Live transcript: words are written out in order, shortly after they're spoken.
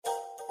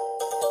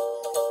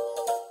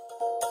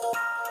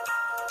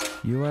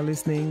You are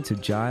listening to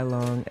Jai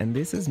Long, and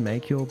this is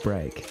Make Your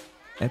Break,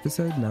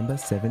 episode number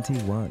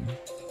 71.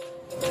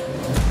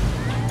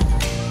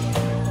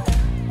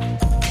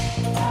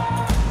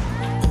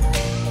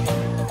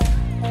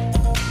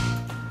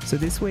 So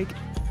this week,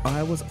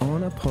 I was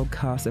on a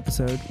podcast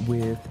episode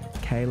with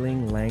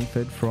Kaylene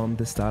Langford from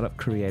the Startup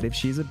Creative.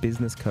 She's a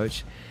business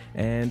coach,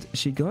 and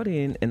she got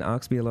in and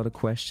asked me a lot of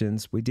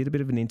questions. We did a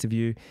bit of an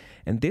interview,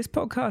 and this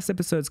podcast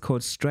episode is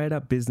called Straight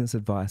Up Business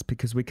Advice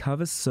because we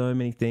cover so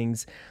many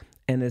things,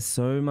 and there's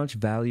so much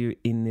value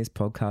in this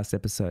podcast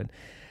episode.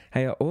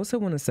 Hey, I also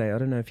want to say, I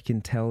don't know if you can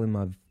tell in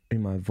my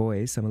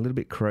voice, I'm a little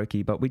bit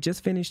croaky, but we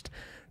just finished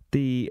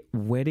the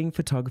Wedding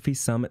Photography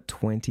Summit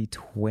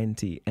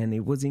 2020, and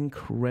it was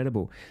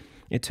incredible.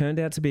 It turned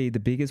out to be the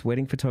biggest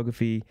wedding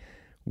photography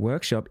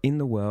workshop in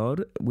the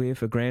world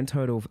with a grand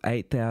total of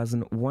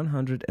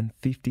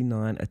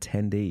 8,159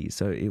 attendees.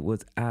 So it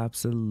was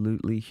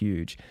absolutely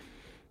huge.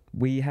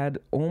 We had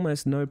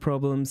almost no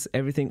problems.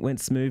 Everything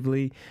went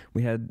smoothly.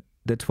 We had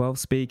the 12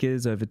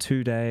 speakers over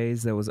 2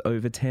 days. There was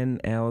over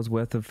 10 hours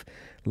worth of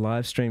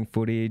live stream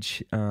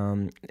footage.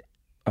 I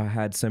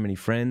had so many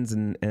friends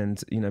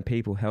and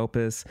people help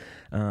us.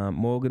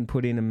 Morgan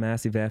put in a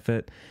massive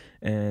effort,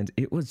 and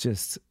it was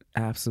just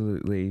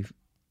absolutely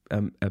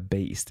a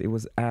beast. It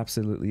was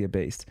absolutely a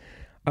beast.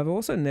 I've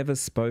also never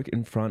spoke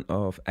in front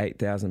of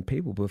 8,000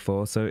 people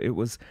before, so it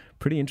was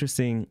pretty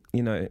interesting,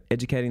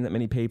 educating that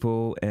many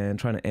people and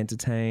trying to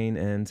entertain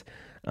and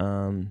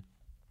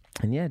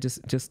yeah,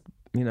 just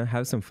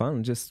have some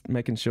fun, just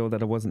making sure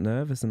that I wasn't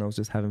nervous and I was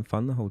just having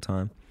fun the whole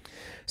time.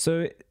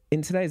 So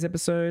in today's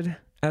episode,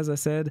 as I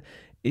said,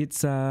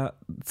 it's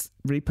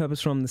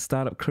repurposed from the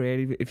Startup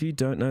Creative. If you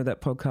don't know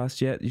that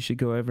podcast yet, you should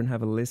go over and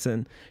have a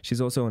listen.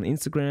 She's also on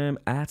Instagram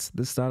at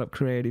the Startup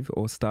Creative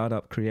or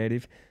Startup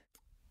Creative.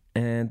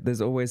 And there's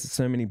always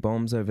so many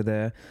bombs over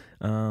there.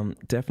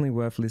 Definitely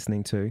worth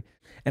listening to.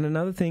 And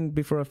another thing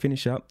before I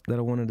finish up that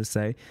I wanted to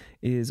say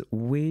is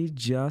we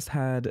just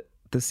had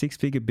the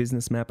Six-Figure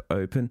Business Map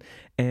open,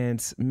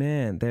 and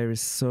man, there is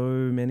so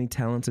many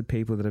talented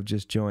people that have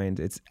just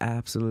joined. It's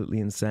absolutely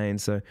insane.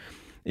 So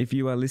if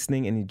you are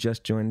listening and you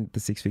just joined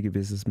the Six-Figure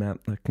Business Map,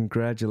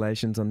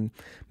 congratulations on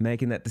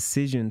making that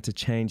decision to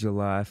change your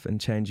life and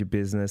change your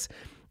business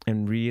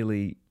and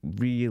really,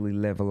 really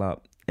level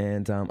up.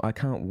 And I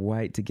can't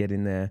wait to get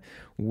in there,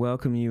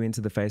 welcome you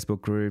into the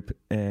Facebook group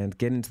and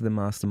get into the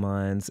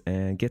masterminds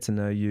and get to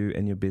know you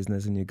and your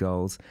business and your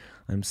goals.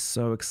 I'm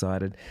so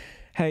excited.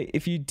 Hey,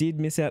 if you did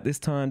miss out this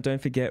time,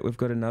 don't forget we've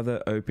got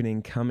another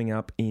opening coming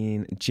up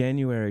in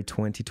January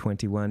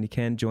 2021. You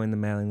can join the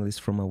mailing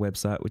list from our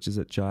website, which is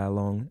at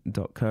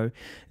jailong.co,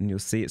 and you'll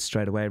see it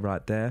straight away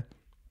right there.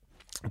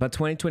 But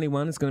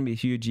 2021 is going to be a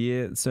huge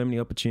year. So many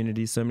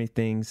opportunities, so many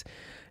things.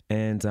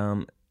 And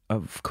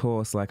of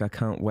course, I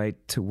can't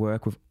wait to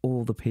work with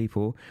all the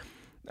people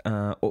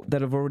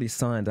that have already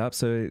signed up.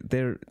 So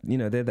they're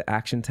the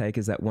action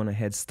takers that want a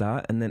head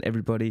start, and then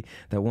everybody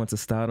that wants to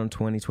start on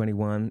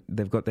 2021,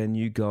 they've got their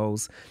new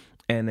goals,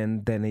 and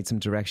then they need some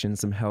direction,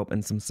 some help,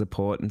 and some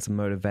support, and some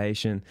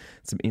motivation,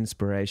 some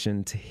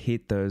inspiration to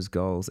hit those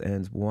goals.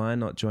 And why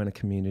not join a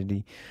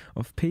community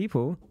of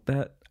people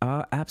that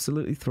are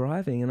absolutely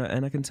thriving?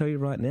 And I can tell you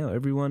right now,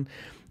 everyone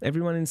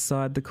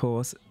inside the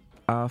course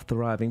are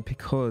thriving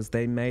because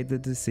they made the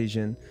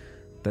decision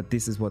that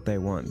this is what they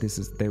want.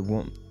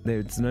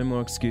 There's no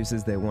more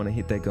excuses. They want to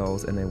hit their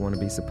goals and they want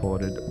to be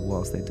supported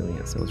whilst they're doing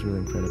it. So it's really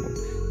incredible.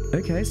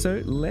 Okay,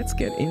 so let's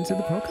get into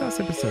the podcast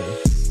episode.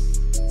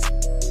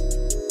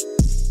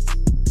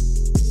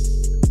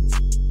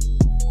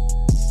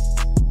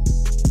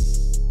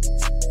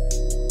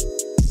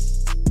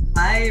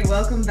 Hi,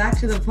 welcome back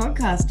to the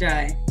podcast,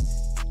 Jai.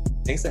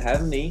 Thanks for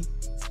having me.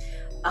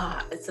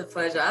 It's a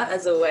pleasure,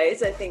 as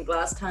always. I think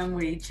last time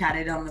we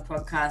chatted on the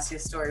podcast, your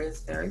story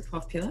was very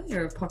popular.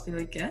 You're a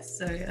popular guest,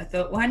 so I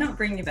thought, why not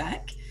bring you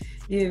back?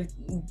 You've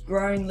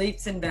grown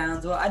leaps and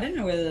bounds. Well, I don't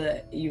know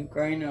whether you've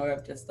grown or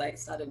I've just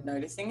started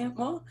noticing it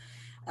more,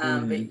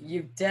 but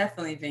you've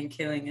definitely been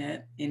killing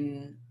it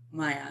in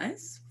my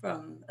eyes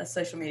from a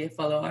social media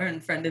follower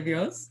and friend of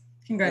yours.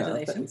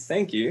 Congratulations.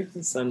 Thank you.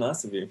 It's so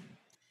nice of you.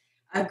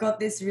 I've got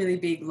this really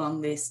big,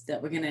 long list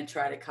that we're going to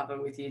try to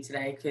cover with you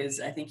today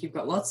because I think you've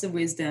got lots of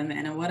wisdom.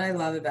 And what I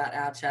love about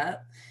our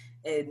chat,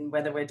 and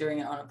whether we're doing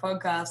it on a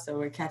podcast or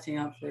we're catching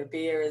up for a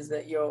beer, is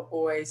that you're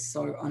always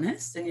so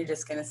honest and you're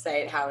just going to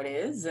say it how it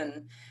is.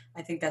 And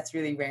I think that's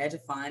really rare to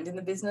find in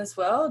the business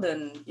world.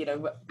 And,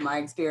 my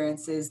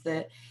experience is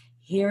that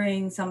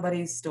hearing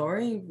somebody's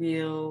story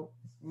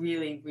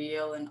really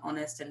real and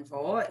honest and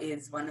raw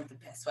is one of the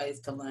best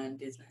ways to learn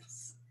business.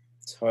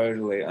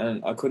 Totally.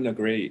 And I couldn't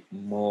agree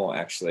more,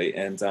 actually.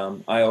 And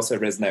I also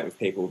resonate with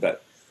people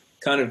that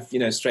kind of,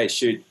 straight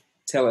shoot,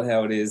 tell it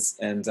how it is.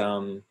 And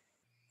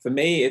for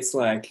me, it's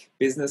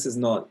business is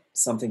not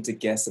something to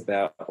guess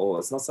about, or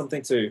it's not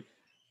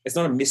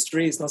a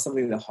mystery. It's not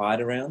something to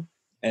hide around.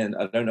 And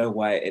I don't know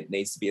why it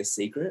needs to be a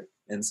secret.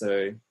 And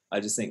so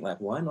I just think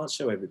why not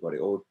show everybody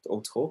or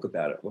talk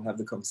about it or have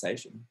the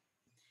conversation?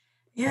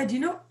 Yeah. Do you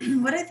know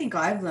what I think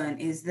I've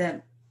learned is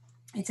that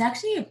it's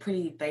actually a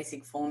pretty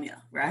basic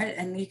formula, right?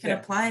 And you can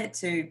apply it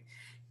to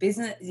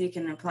business, you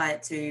can apply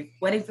it to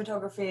wedding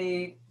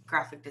photography,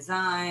 graphic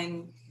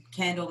design,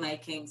 candle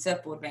making,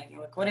 surfboard making,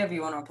 like whatever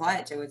you want to apply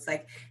it to. It's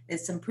like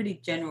there's some pretty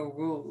general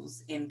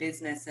rules in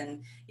business.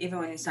 And even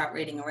when you start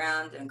reading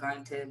around and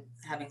going to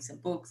having some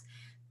books,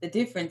 the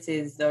difference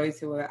is those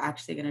who are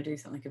actually going to do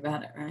something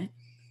about it, right?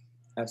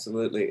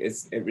 Absolutely.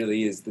 It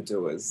really is the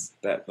doers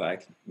that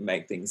like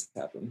make things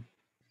happen.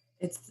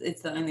 It's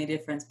the only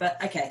difference.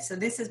 But okay, so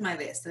this is my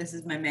list. This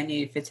is my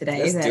menu for today.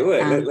 Let's do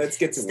it. Let's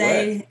get to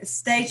work.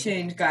 Stay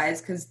tuned,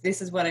 guys, because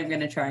this is what I'm going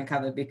to try and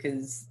cover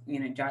because,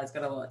 you know, Jai's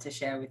got a lot to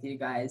share with you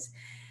guys.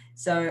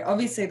 So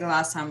obviously the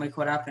last time we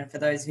caught up, and for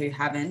those who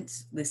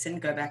haven't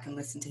listened, go back and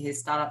listen to his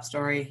startup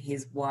story,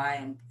 his why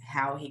and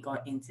how he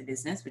got into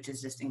business, which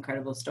is just an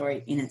incredible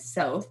story in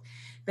itself.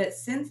 But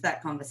since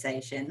that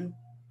conversation,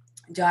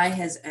 Jai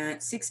has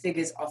earned 6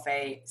 figures off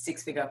a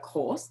 6-figure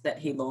course that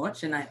he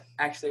launched. And I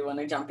actually want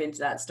to jump into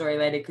that story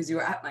later because you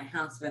were at my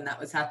house when that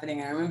was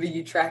happening. I remember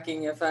you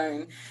tracking your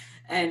phone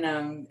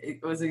and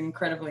it was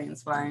incredibly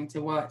inspiring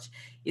to watch.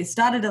 You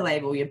started a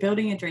label, you're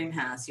building a dream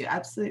house, you're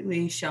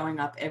absolutely showing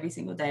up every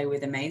single day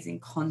with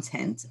amazing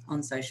content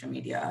on social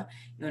media.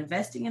 You're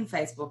investing in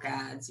Facebook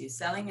ads, you're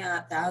selling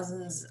out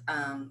thousands,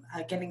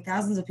 getting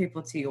thousands of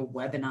people to your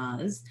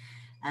webinars.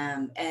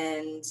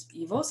 And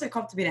you've also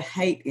copped a bit of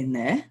hate in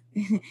there.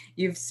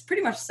 You've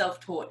pretty much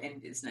self-taught in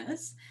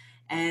business.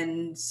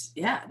 And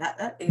yeah,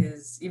 that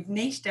is, you've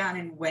niched down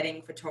in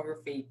wedding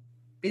photography,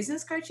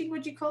 business coaching,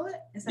 would you call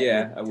it? Is that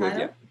yeah, I would,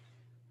 yeah.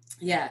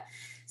 Yeah.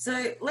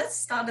 So let's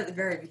start at the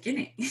very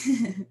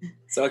beginning.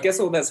 So I guess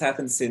all that's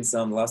happened since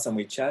last time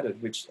we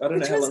chatted, which I don't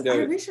know how long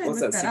ago. Was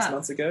that 6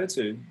 months ago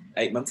to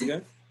 8 months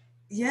ago?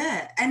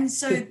 Yeah. And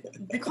so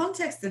the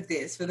context of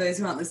this, for those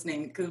who aren't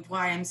listening, because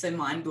why I'm so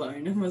mind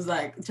blown and was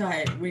like,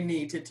 Jai, we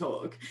need to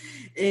talk,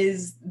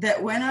 is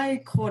that when I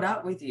caught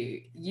up with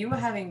you, you were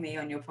having me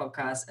on your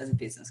podcast as a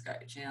business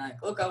coach. And you're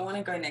like, look, I want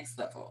to go next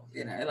level.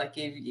 You know, like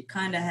you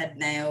kind of had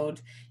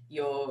nailed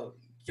your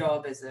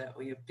job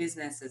or your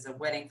business as a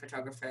wedding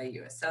photographer.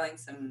 You were selling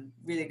some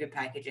really good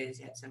packages.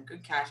 You had some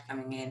good cash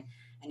coming in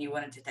and you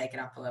wanted to take it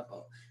up a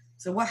level.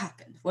 So what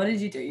happened? What did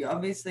you do? You're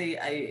obviously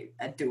a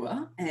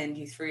doer and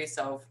you threw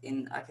yourself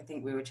in, like I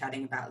think we were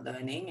chatting about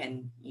learning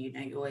and, you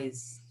know, you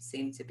always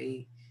seem to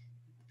be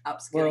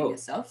upskilling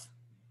yourself.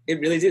 It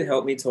really did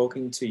help me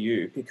talking to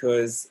you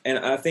because, and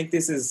I think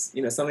this is,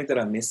 you know, something that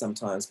I miss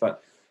sometimes,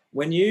 but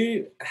when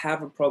you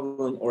have a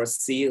problem or a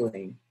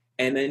ceiling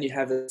and then you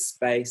have a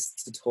space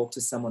to talk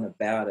to someone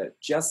about it,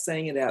 just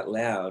saying it out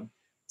loud,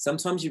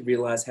 sometimes you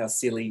realize how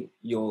silly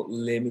your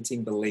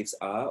limiting beliefs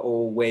are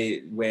or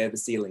where the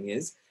ceiling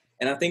is.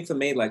 And I think for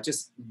me, like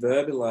just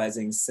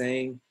verbalizing,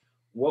 saying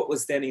what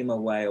was standing in my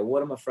way or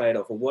what I'm afraid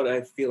of or what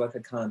I feel like I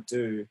can't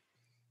do,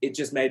 it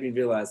just made me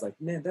realize like,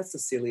 man, that's the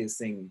silliest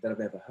thing that I've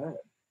ever heard.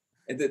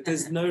 And that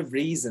there's no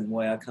reason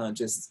why I can't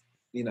just,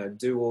 you know,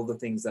 do all the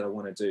things that I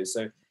want to do.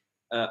 So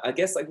I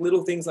guess like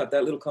little things like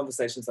that, little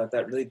conversations like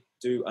that really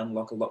do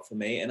unlock a lot for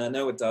me. And I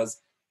know it does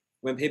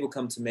when people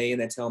come to me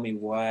and they tell me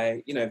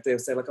why, you know, if they'll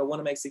say like, I want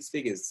to make 6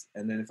 figures.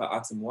 And then if I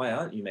ask them, why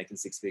aren't you making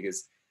 6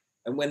 figures?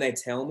 And when they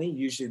tell me,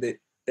 usually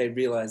they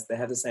realize they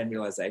have the same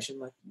realization,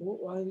 like,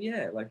 well,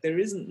 yeah, like there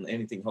isn't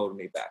anything holding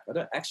me back. I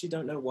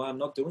don't know why I'm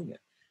not doing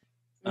it.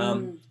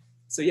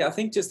 So yeah, I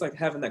think just like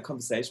having that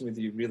conversation with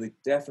you really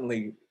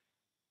definitely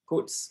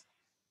put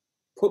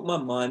my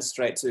mind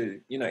straight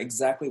to, you know,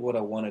 exactly what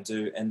I want to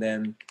do and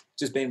then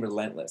just being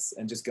relentless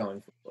and just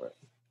going for it.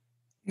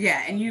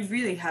 Yeah, and you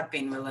really have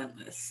been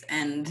relentless.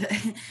 And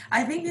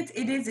I think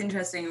it is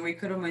interesting, and we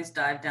could almost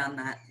dive down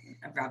that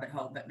rabbit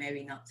hole, but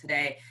maybe not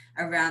today,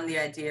 around the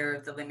idea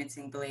of the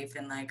limiting belief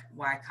and like,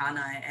 why can't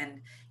I?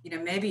 And, you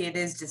know, maybe it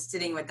is just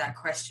sitting with that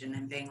question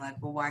and being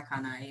like, well, why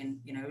can't I? And,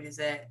 you know, is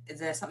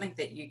there something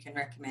that you can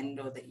recommend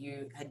or that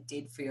you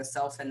did for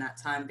yourself in that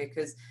time?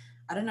 Because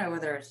I don't know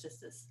whether it's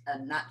just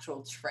a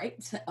natural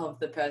trait of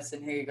the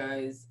person who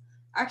goes,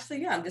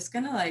 actually, yeah, I'm just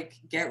going to like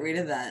get rid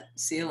of that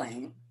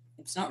ceiling.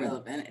 It's not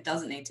relevant. It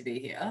doesn't need to be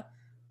here.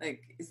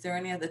 Like, is there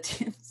any other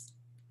tips?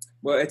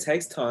 Well, it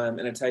takes time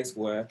and it takes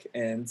work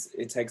and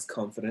it takes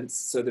confidence.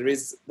 So there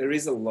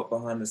is a lot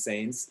behind the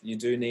scenes. You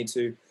do need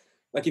to,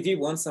 like if you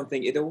want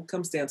something, it all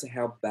comes down to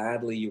how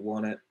badly you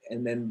want it.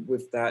 And then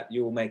with that,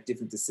 you will make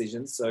different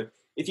decisions. So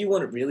if you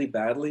want it really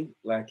badly,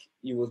 like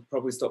you will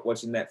probably stop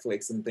watching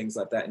Netflix and things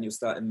like that and you'll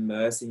start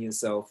immersing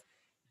yourself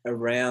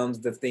around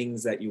the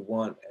things that you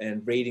want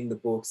and reading the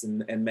books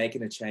and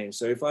making a change.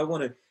 So if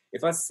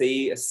I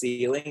see a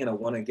ceiling and I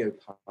want to go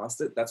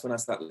past it, that's when I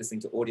start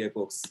listening to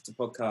audiobooks, to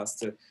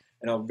podcasts,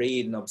 and I'll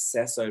read and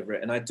obsess over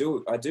it. And I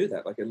do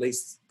that. Like at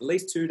least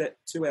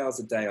 2 hours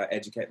a day, I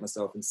educate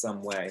myself in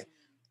some way,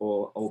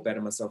 or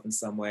better myself in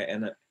some way.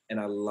 And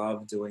I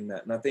love doing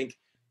that. And I think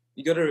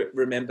you got to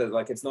remember,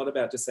 like it's not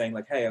about just saying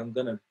like, hey, I'm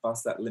going to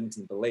bust that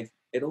limiting belief.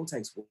 It all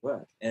takes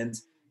work. And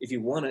if you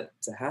want it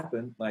to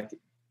happen, like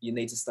you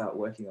need to start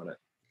working on it.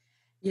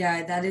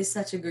 Yeah, that is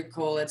such a good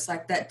call. It's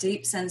like that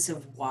deep sense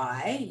of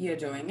why you're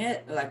doing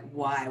it, like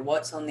why,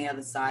 what's on the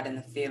other side and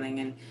the feeling.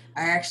 And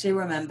I actually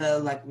remember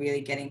like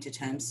really getting to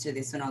terms to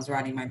this when I was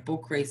writing my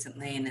book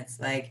recently. And it's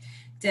like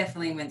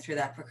definitely went through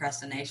that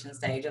procrastination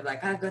stage of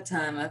like, I've got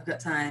time, I've got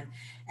time.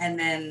 And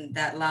then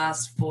that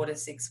last 4 to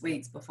 6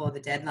 weeks before the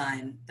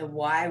deadline, the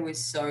why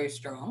was so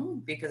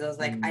strong because I was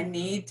like, I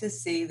need to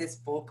see this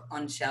book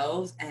on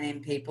shelves and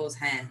in people's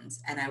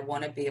hands. And I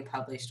want to be a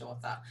published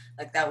author.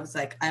 Like that was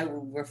like, I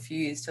will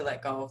refuse to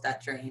let go of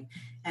that dream.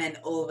 And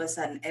all of a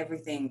sudden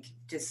everything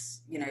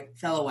just,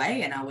 fell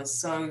away. And I was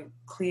so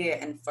clear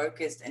and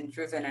focused and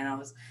driven. And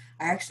I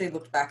actually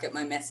looked back at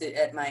my message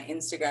at my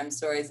Instagram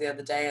stories the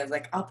other day. I was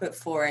like up at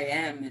 4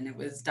 a.m. and it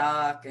was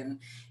dark and,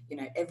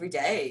 every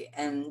day.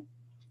 And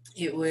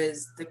it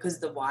was because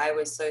the why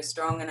was so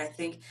strong. And I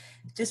think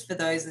just for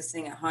those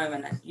listening at home,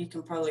 and you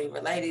can probably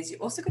relate, is you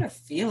also got to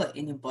feel it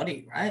in your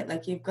body, right?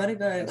 Like you've got to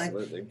go,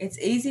 Absolutely. like it's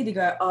easy to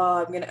go,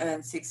 oh, I'm going to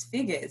earn 6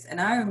 figures. And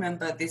I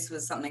remember this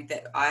was something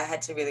that I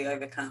had to really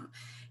overcome.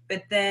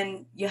 But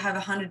then you have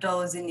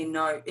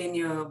 $100 in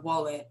your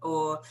wallet,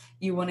 or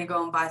you want to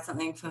go and buy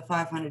something for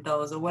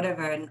 $500 or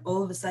whatever, and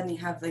all of a sudden you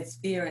have this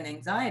fear and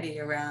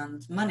anxiety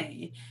around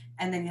money.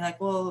 And then you're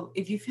like, well,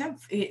 if you have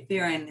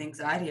fear and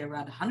anxiety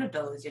around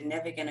 $100, you're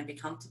never going to be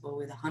comfortable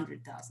with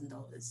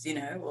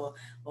 $100,000, or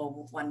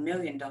 $1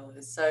 million.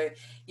 So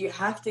you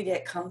have to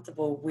get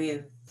comfortable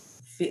with,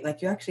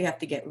 like, you actually have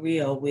to get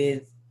real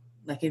with,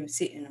 like,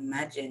 sit and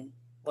imagine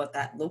what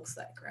that looks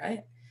like,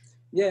 right?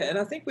 Yeah, and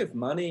I think with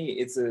money,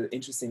 it's an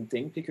interesting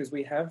thing because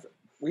we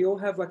all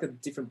have like a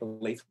different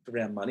belief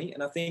around money.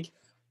 And I think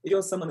if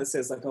you're someone that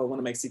says like, oh, I want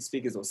to make 6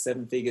 figures or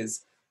 7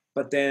 figures,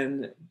 but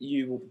then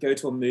you go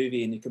to a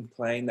movie and you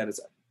complain that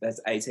that's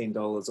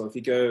 $18, or if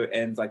you go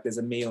and like there's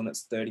a meal and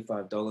it's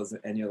 $35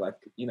 and you're like,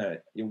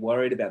 you're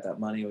worried about that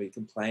money or you're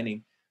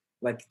complaining,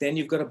 like then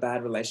you've got a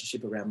bad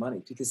relationship around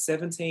money because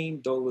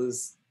 $17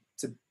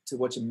 to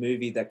watch a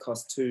movie that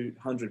costs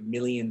 $200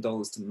 million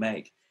to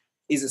make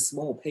is a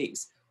small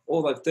piece,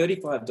 or like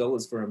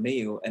 $35 for a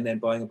meal and then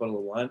buying a bottle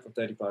of wine for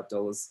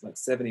 $35, like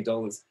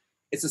 $70.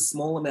 It's a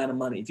small amount of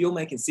money. If you're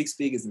making 6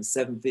 figures and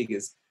 7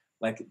 figures,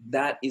 like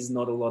that is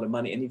not a lot of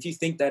money. And if you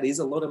think that is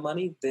a lot of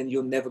money, then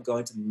you're never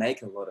going to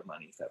make a lot of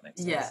money, if that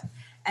makes sense. Yeah.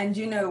 And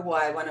you know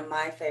why one of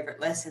my favorite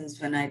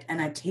lessons when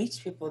I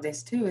teach people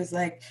this too is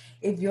like,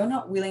 if you're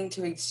not willing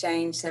to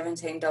exchange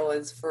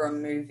 $17 for a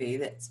movie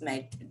that's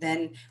made,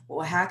 then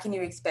how can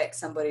you expect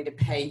somebody to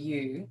pay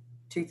you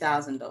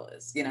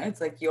 $2,000?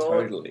 It's like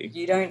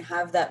you don't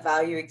have that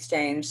value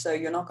exchange, so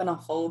you're not going to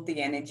hold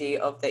the energy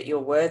of that you're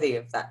worthy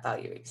of that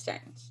value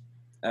exchange.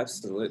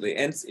 Absolutely.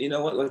 And you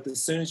know what, like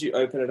as soon as you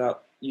open it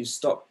up, you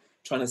stop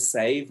trying to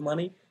save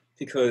money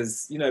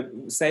because,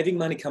 saving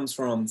money comes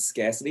from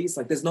scarcity. It's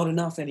like there's not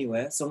enough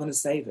anywhere, so I'm going to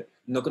save it.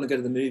 I'm not going to go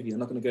to the movie. I'm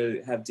not going to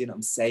go have dinner.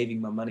 I'm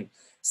saving my money.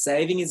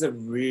 Saving is a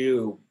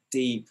real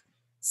deep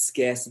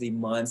scarcity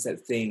mindset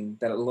thing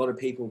that a lot of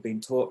people have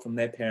been taught from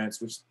their parents,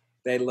 which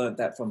they learned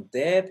that from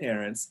their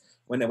parents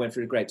when they went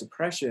through the Great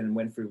Depression and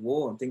went through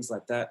war and things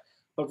like that.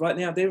 But right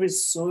now, there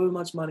is so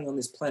much money on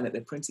this planet.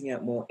 They're printing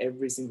out more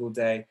every single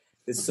day.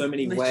 There's so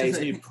many ways,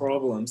 new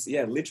problems.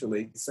 Yeah,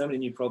 literally, so many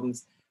new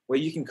problems where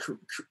you can,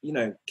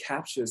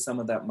 capture some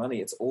of that money.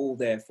 It's all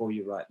there for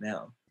you right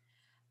now.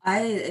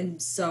 I am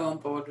so on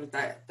board with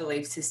that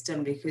belief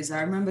system because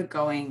I remember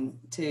going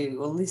to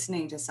or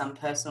listening to some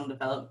personal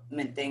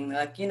development thing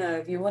like,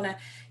 if you want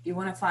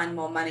to find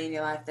more money in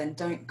your life, then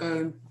don't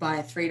go buy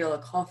a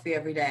 $3 coffee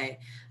every day.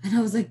 And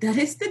I was like, that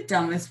is the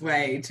dumbest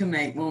way to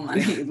make more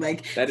money.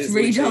 Like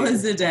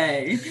 $3 a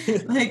day.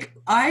 Like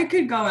I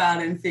could go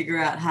out and figure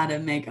out how to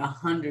make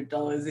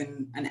 $100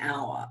 in an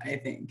hour. I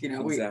think,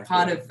 Exactly.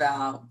 Part of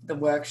the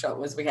workshop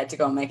was we had to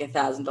go and make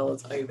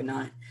 $1,000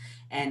 overnight.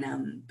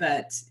 And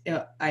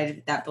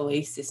that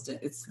belief system,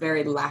 it's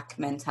very lack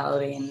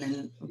mentality, and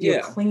then if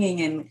you're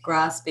clinging and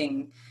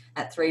grasping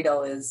at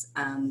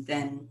 $3,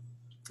 then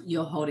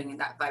you're holding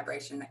that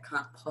vibration that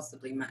can't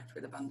possibly match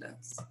with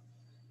abundance.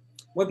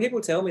 When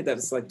people tell me that,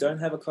 it's like, don't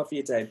have a coffee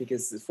a day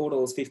because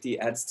 $4.50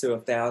 adds to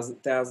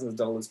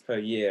 $1,000 per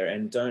year,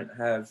 and don't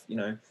have,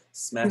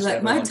 smash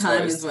like my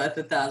time toast. is worth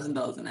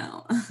 $1,000 an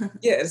hour.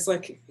 Yeah, it's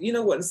like, you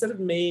know what, instead of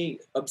me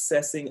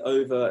obsessing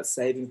over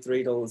saving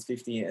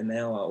 $3.50 an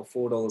hour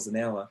or $4 an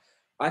hour,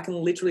 I can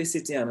literally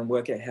sit down and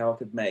work out how I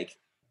could make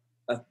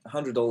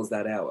 $100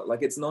 that hour.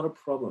 Like, it's not a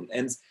problem.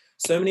 And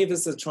so many of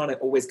us are trying to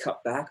always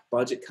cut back,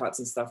 budget cuts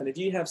and stuff. And if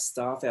you have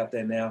staff out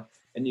there now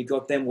and you've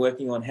got them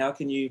working on how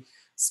can you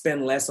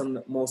spend less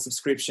on more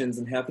subscriptions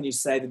and how can you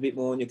save a bit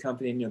more in your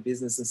company and your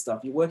business and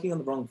stuff, you're working on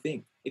the wrong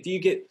thing. If you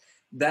get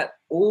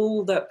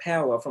all that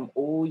power from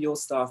all your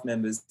staff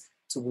members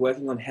to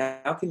working on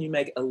how can you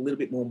make a little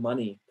bit more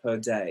money per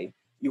day,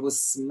 you will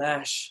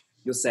smash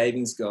your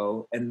savings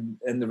goal and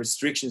the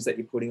restrictions that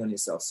you're putting on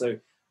yourself. So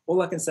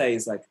all I can say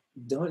is, like,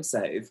 don't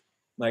save,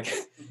 like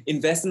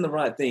invest in the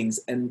right things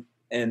and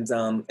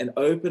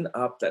open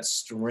up that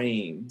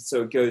stream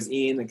so it goes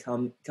in and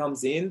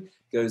comes in,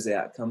 goes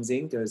out, comes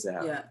in, goes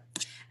out. Yeah.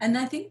 And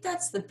I think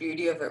that's the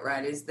beauty of it,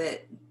 right? Is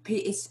that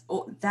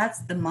that's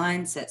the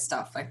mindset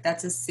stuff. Like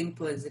that's as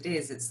simple as it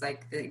is. It's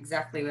like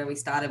exactly where we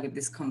started with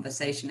this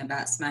conversation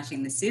about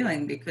smashing the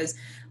ceiling, because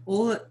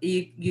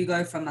you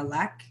go from a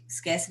lack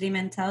scarcity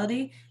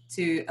mentality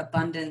to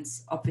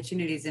abundance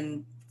opportunities.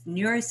 And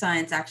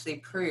neuroscience actually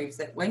proves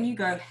that when you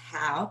go,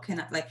 how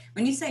can I, like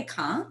when you say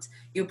can't,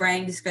 your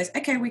brain just goes,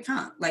 okay, we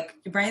can't. Like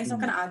your brain's not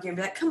going to argue and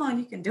be like, come on,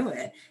 you can do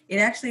it. It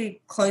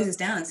actually closes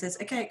down and says,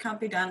 okay, it can't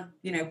be done.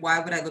 You know, why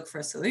would I look for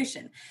a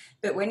solution?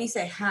 But when you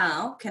say,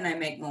 how can I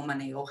make more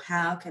money, or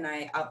how can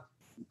I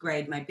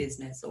upgrade my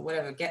business, or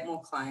whatever, get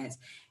more clients,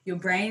 your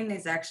brain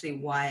is actually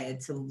wired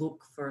to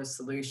look for a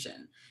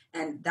solution.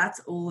 And that's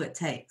all it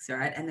takes,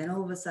 right? And then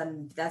all of a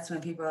sudden, that's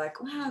when people are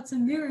like, wow, it's a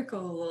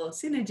miracle or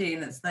synergy.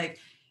 And it's like,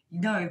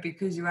 no,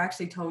 because you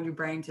actually told your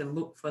brain to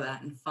look for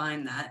that and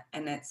find that,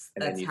 and that's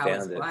how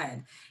it's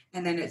wired.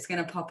 And then it's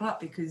going to pop up,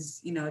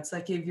 because you know, it's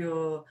like if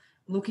you're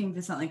looking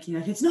for something, you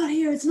know, it's not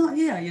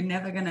here, you're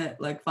never going to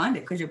like find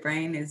it, because your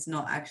brain is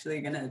not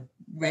actually going to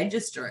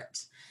register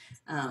it.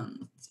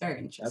 It's very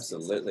interesting.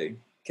 Absolutely.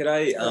 Could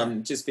I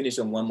just finish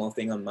on one more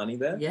thing on money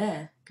there?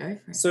 Yeah, go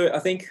for it. So I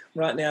think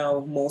right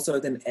now, more so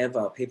than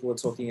ever, people are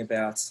talking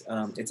about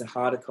it's a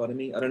hard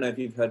economy. I don't know if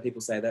you've heard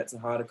people say that it's a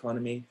hard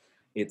economy.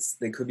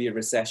 There could be a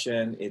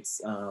recession.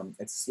 It's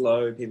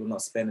slow. People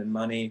not spending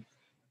money.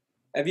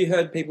 Have you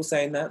heard people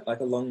saying that, like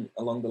along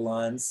the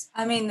lines?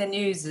 I mean, the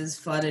news is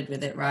flooded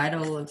with it, right?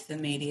 All of the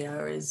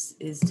media is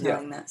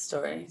telling that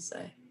story.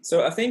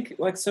 So I think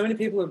like so many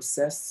people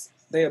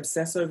they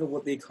obsess over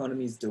what the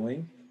economy is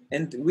doing,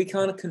 and we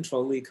can't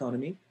control the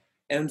economy.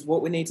 And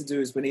what we need to do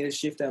is we need to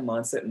shift our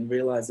mindset and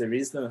realize there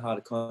is no hard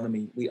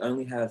economy. We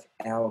only have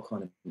our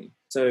economy.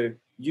 So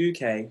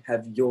UK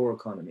have your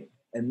economy.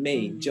 And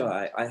me,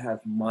 Jai, I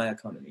have my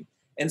economy.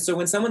 And so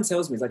when someone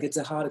tells me, like, it's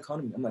a hard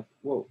economy, I'm like,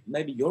 well,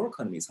 maybe your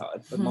economy is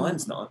hard, but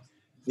mine's not,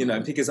 you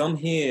know, because I'm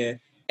here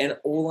and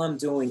all I'm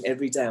doing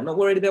every day, I'm not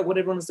worried about what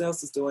everyone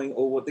else is doing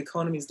or what the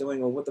economy is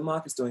doing or what the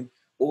market's doing.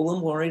 All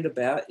I'm worried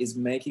about is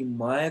making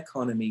my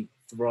economy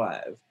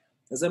thrive.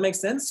 Does that make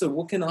sense? So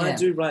what can I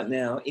do right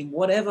now in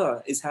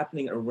whatever is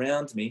happening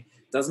around me?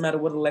 Doesn't matter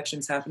what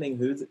election's happening,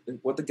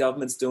 what the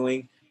government's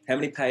doing, how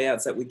many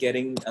payouts that we're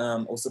getting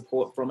or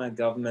support from our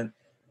government.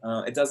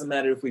 It doesn't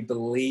matter if we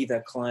believe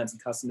our clients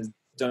and customers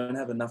don't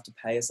have enough to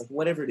pay us, like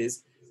whatever it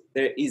is,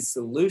 there is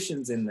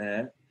solutions in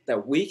there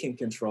that we can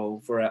control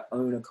for our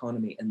own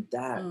economy. And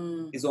that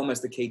is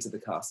almost the key to the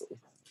castle.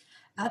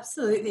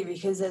 Absolutely,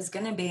 because there's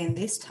going to be in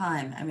this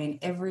time, I mean,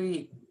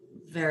 every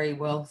very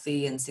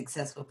wealthy and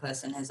successful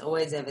person has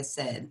always ever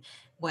said,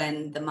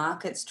 when the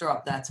markets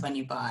drop, that's when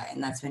you buy,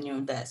 and that's when you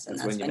invest, and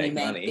that's when you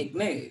make big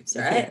moves,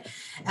 right?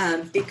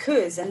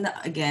 Because,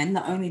 again,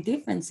 the only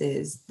difference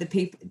is the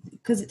people,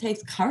 because it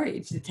takes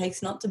courage. It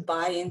takes not to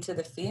buy into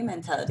the fear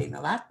mentality and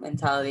the lack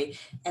mentality,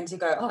 and to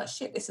go, oh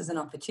shit, this is an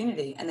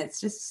opportunity, and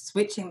it's just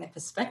switching the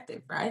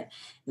perspective, right?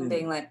 And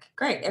being like,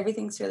 great,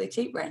 everything's really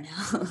cheap right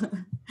now.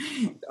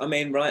 I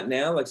mean, right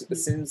now, like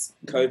since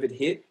COVID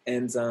hit,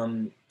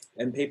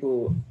 and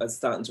people are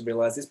starting to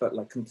realize this, but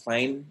like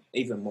complain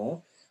even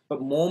more. But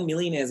more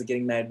millionaires are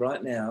getting made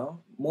right now.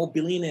 More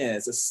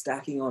billionaires are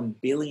stacking on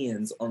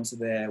billions onto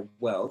their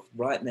wealth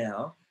right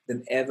now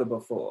than ever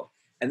before.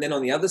 And then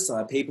on the other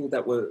side, people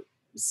that were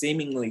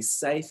seemingly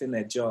safe in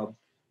their job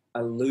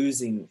are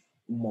losing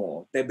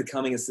more. They're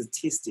becoming a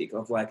statistic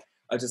of like,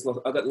 I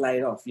got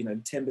laid off. You know,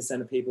 10%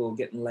 of people are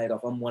getting laid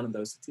off. I'm one of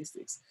those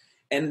statistics.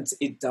 And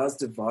it does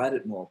divide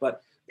it more.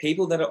 But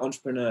people that are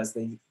entrepreneurs,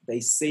 they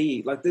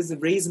see, like there's a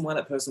reason why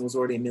that person was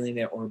already a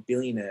millionaire or a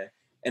billionaire.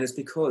 And it's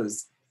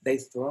because they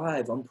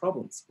thrive on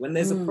problems. When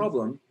there's a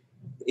problem,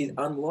 it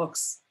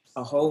unlocks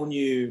a whole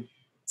new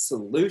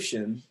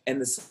solution,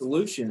 and the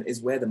solution is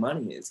where the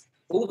money is.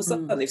 All of a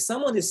sudden, if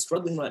someone is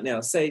struggling right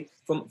now, say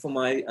for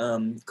my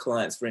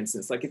clients, for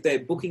instance, like if they're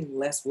booking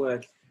less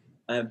work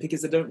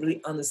because they don't really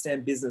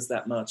understand business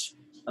that much,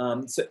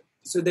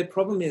 so their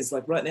problem is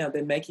like right now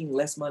they're making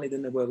less money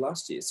than they were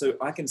last year. So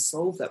I can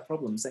solve that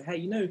problem. Say, hey,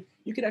 you know,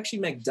 you could actually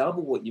make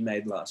double what you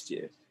made last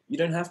year. You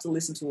don't have to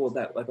listen to all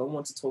that. Like I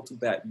want to talk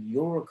about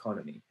your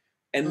economy.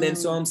 And then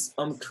so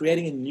I'm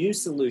creating a new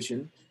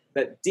solution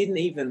that didn't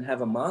even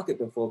have a market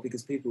before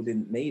because people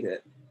didn't need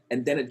it.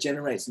 And then it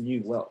generates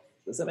new wealth.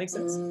 Does that make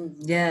sense?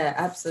 Yeah,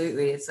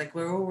 absolutely. It's like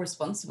we're all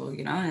responsible,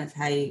 you know, and it's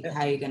how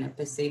you're going to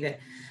perceive it.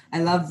 I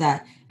love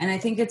that. And I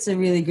think it's a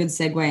really good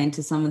segue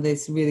into some of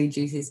this really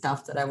juicy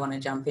stuff that I want to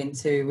jump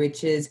into,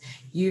 which is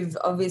you've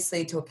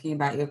obviously talking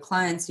about your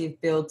clients, you've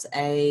built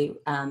a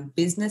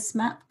business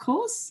map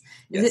course.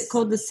 Is it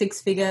called the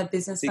Six-Figure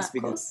Business Map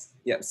course?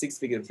 Yeah,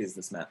 Six-Figure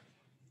Business Map.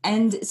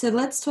 And so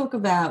let's talk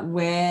about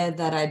where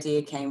that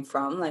idea came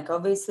from. Like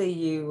obviously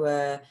you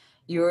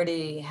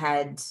already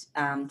had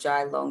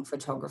Jai Long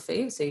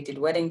photography. So you did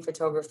wedding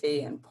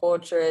photography and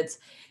portraits.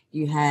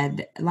 You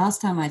had,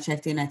 last time I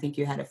checked in, I think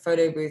you had a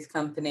photo booth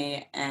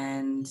company,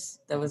 and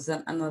there was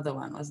another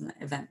one, wasn't it?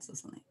 Events or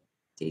something.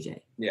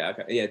 DJ. Yeah,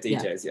 okay. Yeah,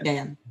 DJs, yeah.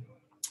 Yeah.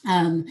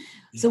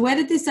 So where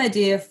did this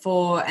idea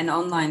for an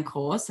online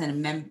course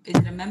and is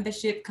it a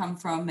membership come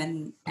from,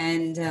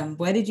 and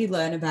where did you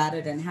learn about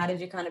it, and how did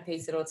you kind of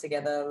piece it all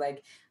together?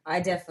 Like, I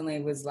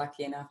definitely was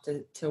lucky enough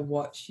to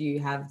watch you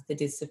have the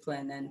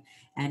discipline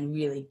and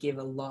really give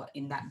a lot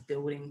in that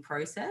building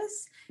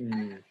process.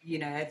 You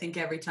know, I think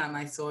every time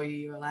I saw you,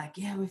 you were like,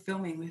 yeah, we're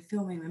filming,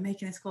 we're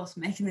making this course,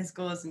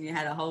 and you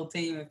had a whole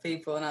team of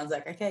people, and I was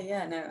like, okay,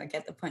 yeah, no, I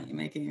get the point, you're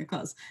making a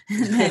course.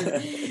 And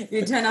then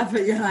you turn up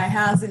at my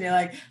house and you're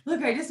like,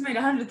 look, I just made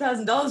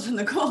 $100,000 from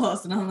the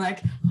course, and I'm like,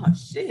 oh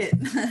shit.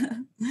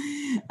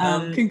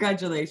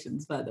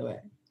 Congratulations, by the way.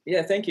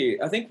 Yeah, thank you.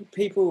 I think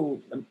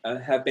people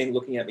have been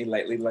looking at me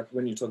lately, like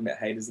when you're talking about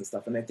haters and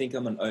stuff, and they think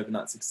I'm an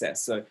overnight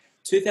success. So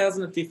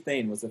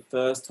 2015 was the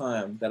first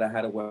time that I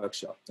had a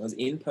workshop. I was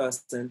in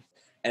person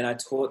and I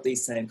taught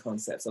these same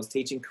concepts. I was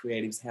teaching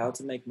creatives how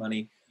to make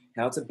money,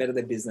 how to better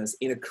their business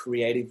in a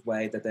creative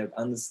way that they would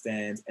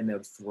understand and they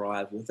would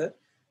thrive with it.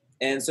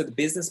 And so the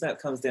business map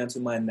comes down to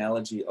my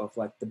analogy of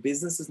like, the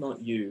business is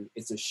not you,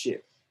 it's a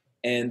ship.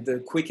 And the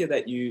quicker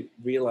that you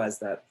realize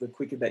that, the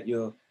quicker that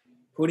you're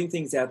putting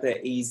things out there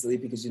easily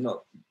because you're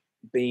not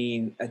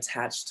being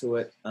attached to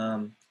it.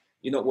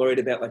 You're not worried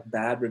about like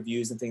bad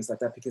reviews and things like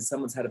that because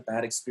someone's had a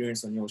bad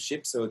experience on your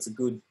ship. So it's a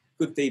good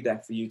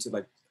feedback for you to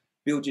like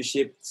build your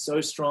ship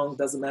so strong,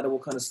 doesn't matter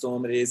what kind of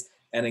storm it is,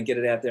 and then get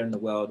it out there in the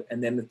world.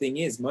 And then the thing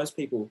is, most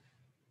people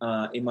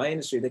in my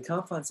industry, they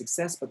can't find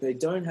success, but they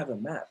don't have a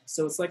map.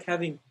 So it's like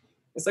hopping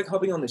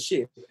on the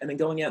ship and then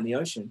going out in the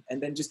ocean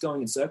and then just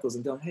going in circles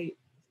and going, hey,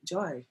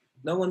 Jai,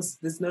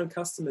 there's no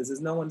customers,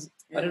 there's no one's,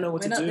 I don't know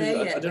what to do,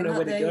 I don't know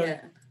where to go,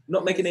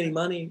 not making any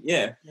money.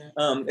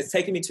 It's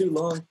taking me too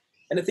long.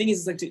 And the thing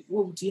is, it's like,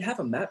 do you have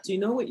a map? Do you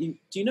know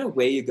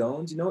where you're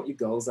going? Do you know what your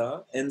goals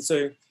are? And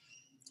so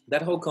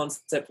that whole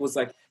concept was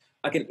like,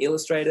 I can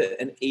illustrate it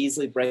and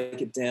easily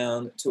break it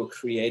down to a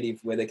creative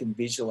where they can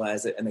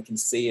visualize it and they can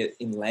see it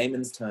in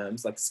layman's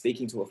terms, like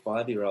speaking to a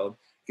 5-year-old,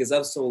 because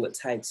that's all it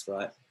takes,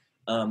 right?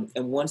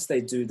 And once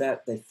they do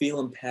that, they feel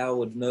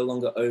empowered, no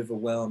longer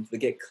overwhelmed. They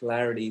get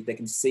clarity. They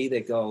can see their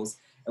goals.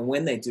 And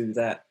when they do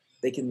that,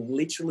 they can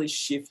literally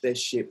shift their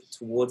ship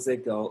towards their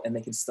goal and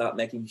they can start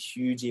making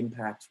huge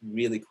impact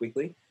really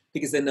quickly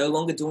because they're no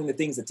longer doing the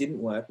things that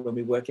didn't work when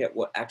we work out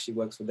what actually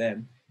works for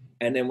them.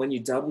 And then when you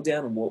double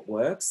down on what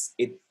works,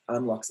 it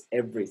unlocks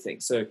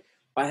everything. So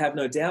I have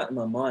no doubt in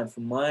my mind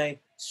for my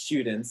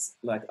students,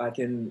 like I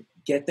can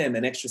get them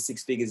an extra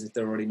 6 figures if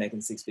they're already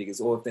making 6 figures,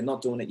 or if they're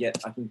not doing it yet,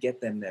 I can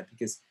get them there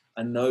because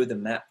I know the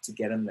map to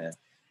get them there.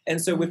 And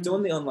so with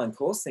doing the online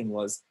course thing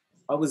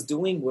I was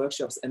doing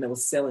workshops and they were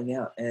selling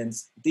out. And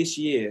this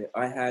year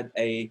I had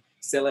a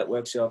sellout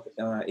workshop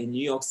in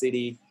New York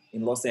City,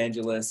 in Los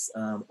Angeles,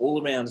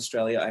 all around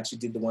Australia. I actually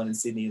did the one in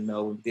Sydney and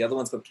Melbourne. The other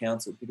ones got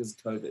cancelled because of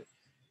COVID.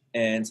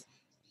 And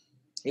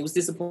it was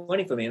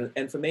disappointing for me.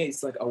 And for me,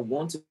 it's like I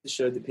wanted to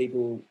show the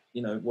people,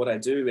 you know, what I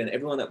do. And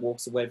everyone that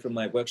walks away from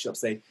my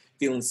workshops, they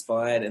feel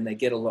inspired and they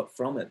get a lot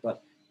from it.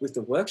 But with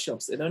the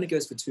workshops, it only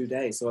goes for 2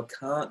 days. So I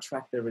can't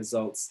track their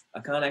results. I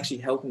can't actually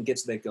help them get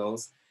to their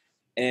goals.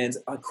 And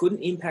I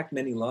couldn't impact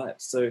many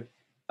lives. So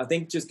I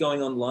think just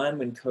going online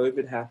when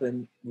COVID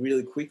happened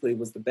really quickly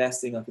was the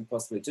best thing I could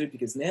possibly do,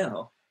 because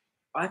now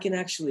I can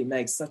actually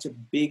make such a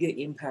bigger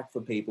impact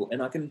for people,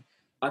 and I can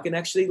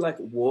actually like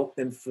walk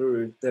them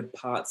through the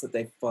parts that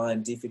they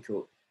find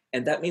difficult.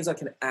 And that means I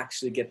can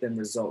actually get them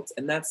results.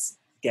 And that's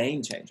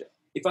game changer.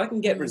 If I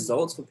can get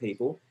results for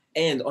people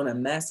and on a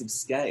massive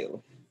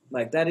scale,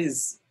 like that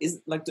is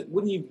like,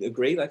 wouldn't you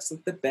agree? Like it's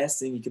like the best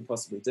thing you could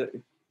possibly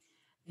do.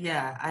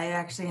 Yeah, I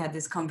actually had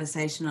this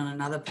conversation on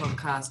another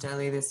podcast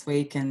earlier this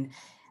week, and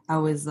I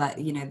was like,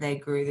 you know, they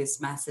grew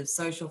this massive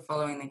social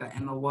following. They got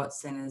Emma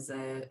Watson as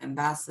an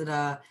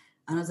ambassador.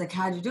 And I was like,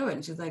 how'd you do it?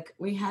 And she's like,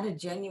 we had a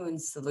genuine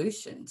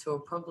solution to a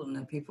problem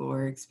that people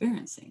were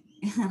experiencing.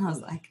 And I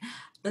was like,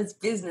 that's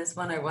business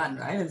 101,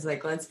 right? It's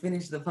like, let's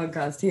finish the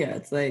podcast here.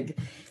 It's like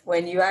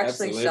when you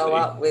actually show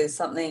up with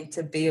something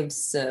to be of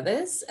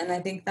service. And I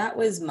think that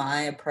was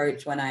my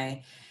approach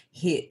when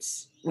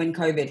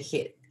COVID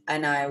hit.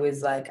 And I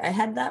was like, I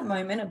had that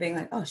moment of being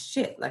like, oh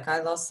shit, like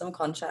I lost some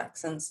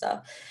contracts and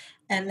stuff.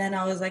 And then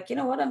I was like, you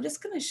know what, I'm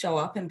just going to show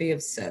up and be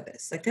of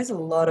service. Like there's a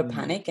lot of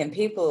panic and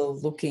people are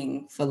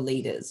looking for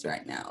leaders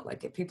right now.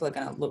 Like if people are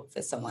going to look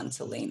for someone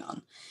to lean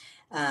on.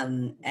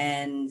 And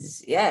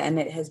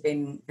it has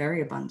been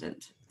very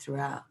abundant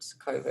throughout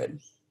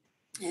COVID.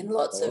 And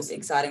lots of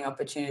exciting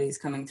opportunities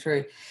coming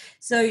through.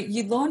 So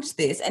you launched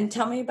this, and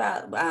tell me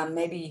about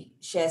maybe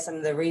share some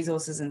of the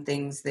resources and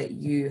things that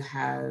you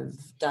have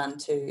done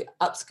to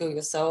upskill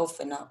yourself.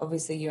 And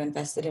obviously you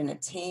invested in a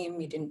team.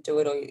 You didn't do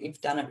it, or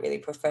you've done it really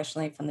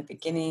professionally from the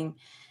beginning.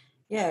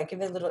 Yeah, give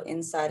a little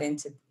insight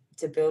into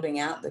building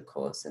out the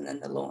course and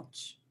then the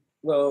launch.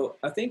 Well,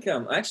 I think I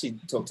actually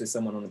talked to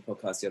someone on the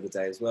podcast the other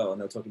day as well,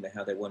 and they were talking about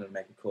how they wanted to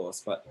make a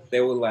course, but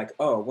they were like,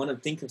 oh, I want to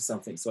think of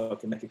something so I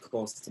can make a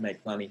course to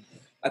make money.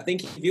 I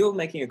think if you're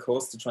making a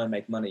course to try and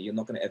make money, you're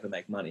not going to ever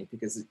make money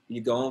because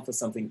you're going for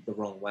something the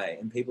wrong way,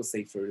 and people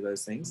see through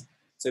those things.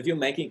 So if you're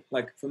making,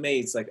 like for me,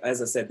 it's like, as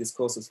I said, this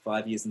course was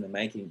 5 years in the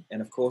making.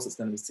 And of course it's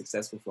going to be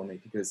successful for me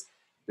because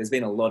there's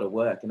been a lot of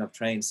work and I've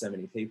trained so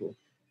many people.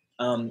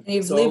 And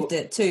you've lived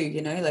it too,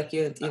 you know, like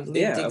you've lived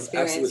the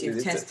experience,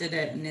 you've tested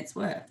it and it's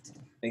worked.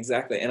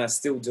 Exactly. And I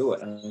still do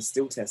it and I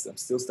still test it. I'm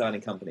still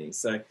starting companies.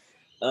 So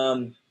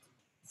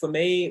for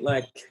me,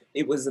 like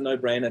it was a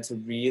no-brainer to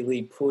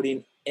really put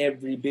in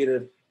every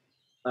bit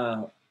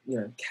of,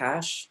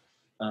 cash,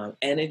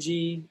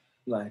 energy,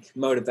 like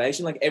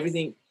motivation, like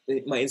everything,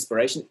 my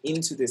inspiration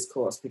into this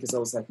course, because I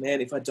was like, man,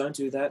 if I don't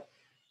do that,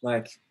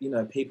 like,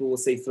 people will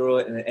see through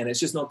it and it's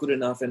just not good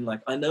enough. And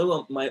like, I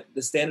know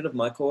the standard of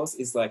my course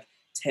is like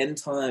 10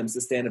 times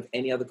the standard of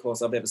any other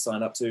course I've ever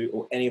signed up to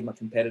or any of my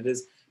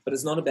competitors. But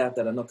it's not about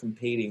that. I'm not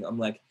competing. I'm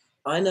like,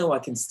 I know I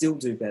can still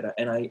do better.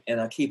 And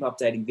I keep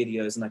updating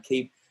videos and I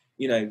keep,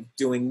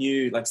 doing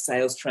new like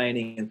sales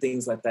training and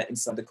things like that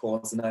inside the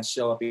course. And I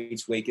show up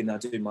each week and I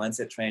do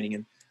mindset training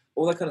and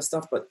all that kind of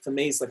stuff. But for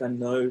me, it's like, I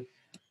know,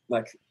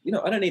 like,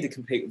 I don't need to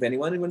compete with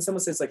anyone. And when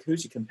someone says like,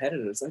 who's your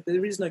competitor? It's like,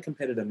 there is no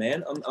competitor,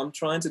 man. I'm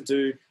trying to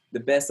do the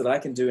best that I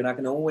can do and I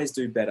can always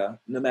do better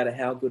no matter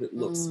how good it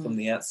looks from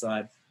the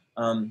outside.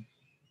 And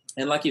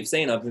like you've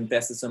seen, I've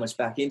invested so much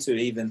back into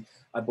even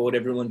I bought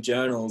everyone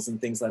journals and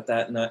things like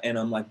that. And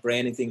I'm like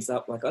branding things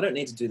up. Like, I don't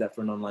need to do that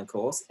for an online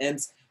course. And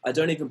I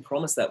don't even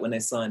promise that when they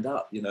signed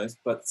up,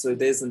 but so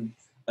there's an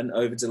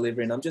over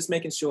delivery and I'm just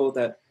making sure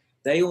that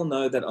they all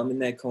know that I'm in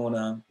their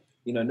corner,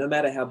 no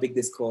matter how big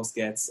this course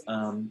gets,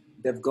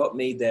 they've got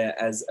me there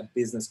as a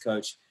business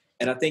coach.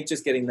 And I think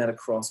just getting that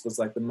across was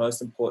like the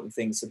most important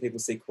thing. So people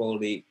see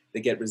quality,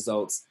 they get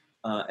results.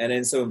 And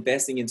then so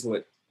investing into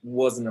it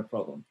wasn't a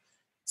problem.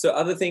 So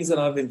other things that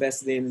I've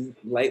invested in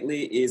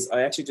lately is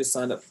I actually just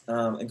signed up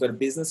and got a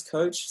business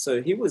coach.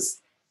 So he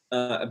was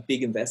a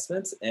big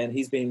investment and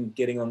he's been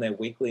getting on there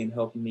weekly and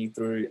helping me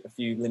through a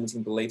few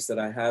limiting beliefs that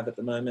I have at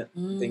the moment,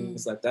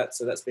 things like that.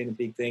 So that's been a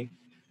big thing.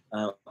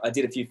 I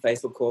did a few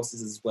Facebook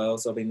courses as well.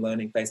 So I've been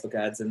learning Facebook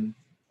ads and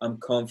I'm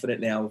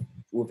confident now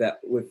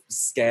with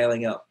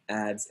scaling up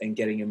ads and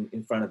getting them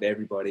in front of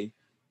everybody.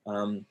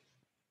 And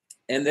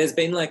there's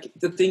been like,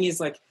 the thing is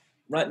like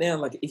right now,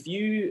 like if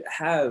you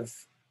have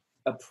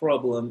a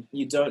problem,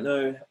 you don't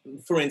know,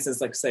 for instance,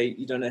 like say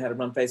you don't know how to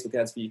run Facebook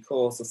ads for your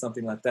course or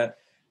something like that,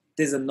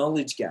 there's a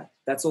knowledge gap.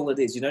 That's all it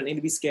is. You don't need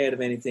to be scared of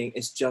anything.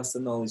 It's just a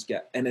knowledge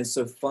gap. And then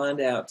so find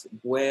out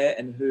where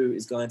and who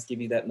is going to give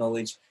you that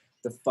knowledge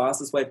the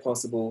fastest way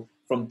possible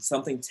from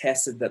something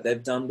tested that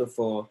they've done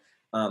before,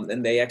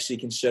 and they actually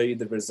can show you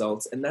the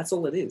results. And that's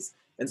all it is.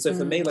 And so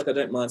for me, like I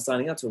don't mind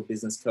signing up to a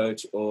business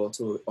coach or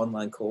to an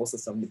online course or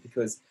something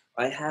because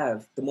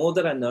the more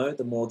that I know,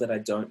 the more that I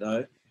don't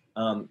know,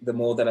 the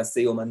more that I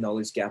see all my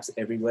knowledge gaps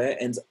everywhere.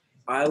 And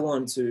I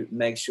want to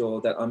make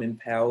sure that I'm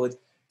empowered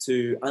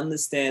to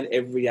understand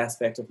every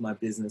aspect of my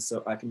business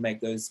so I can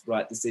make those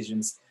right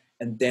decisions.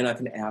 And then I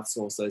can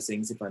outsource those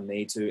things if I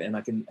need to, and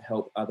I can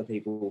help other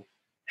people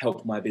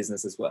help my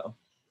business as well.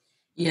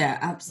 Yeah,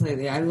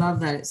 absolutely. I love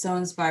that. It's so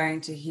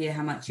inspiring to hear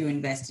how much you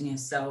invest in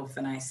yourself.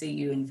 And I see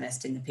you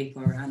invest in the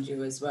people around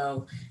you as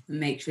well. And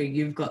make sure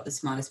you've got the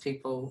smartest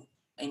people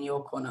in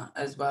your corner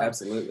as well.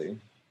 Absolutely.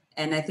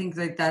 And I think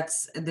that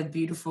that's the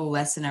beautiful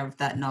lesson of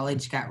that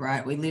knowledge gap,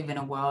 right? We live in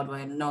a world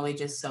where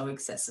knowledge is so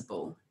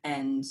accessible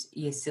and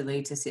you're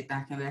silly to sit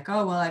back and be like,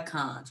 oh, well, I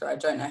can't, or I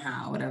don't know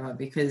how, whatever,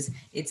 because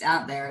it's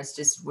out there. It's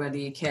just whether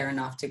you care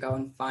enough to go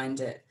and find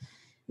it.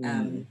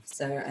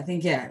 So I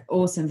think, yeah,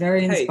 awesome.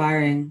 Very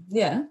inspiring.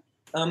 Yeah.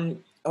 I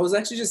was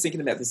actually just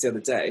thinking about this the other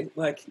day.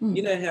 Like,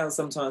 you know how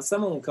sometimes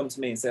someone will come to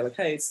me and say like,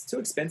 hey, it's too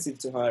expensive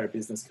to hire a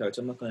business coach.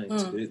 I'm not going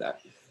to do that.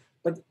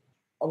 But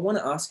I want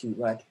to ask you,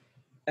 like,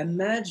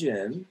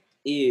 imagine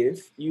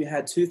if you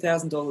had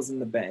 $2,000 in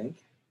the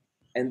bank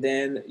and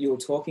then you're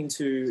talking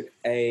to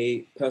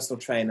a personal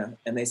trainer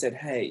and they said,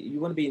 hey, you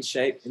want to be in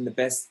shape in the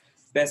best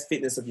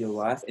fitness of your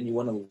life and you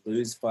want to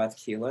lose 5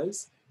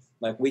 kilos,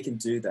 like we can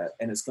do that.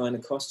 And it's going to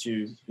cost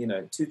you,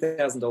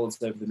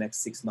 $2,000 over the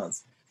next 6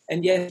 months.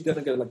 And yeah, you're going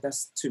to go like,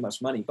 that's too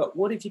much money. But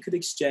what if you could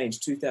exchange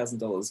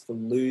 $2,000 for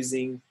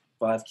losing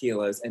 5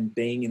 kilos and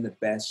being in the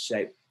best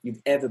shape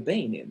you've ever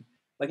been in?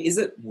 Like, is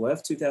it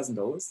worth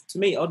 $2,000? To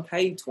me, I'd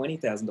pay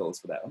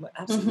 $20,000 for that. I'm like,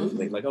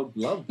 absolutely. Like, I'd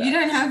love that. You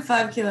don't have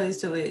 5 kilos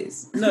to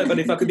lose. No, but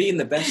if I could be in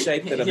the best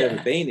shape that I've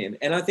ever been in.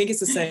 And I think it's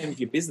the same with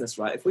your business,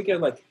 right? If we go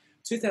like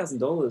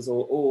 $2,000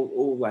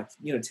 or like,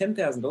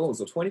 $10,000 or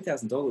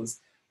 $20,000,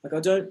 like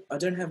I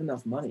don't have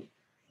enough money.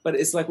 But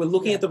it's like we're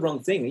looking at the wrong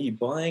thing. Are you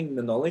buying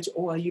the knowledge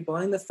or are you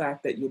buying the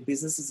fact that your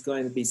business is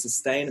going to be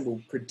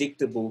sustainable,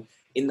 predictable,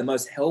 in the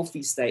most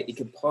healthy state it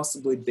could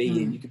possibly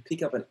be in? You could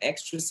pick up an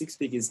extra 6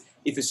 figures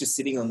if it's just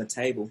sitting on the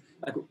table.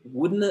 Like,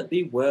 wouldn't it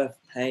be worth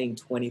paying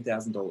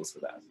 $20,000 for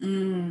that?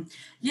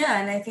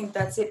 Yeah, and I think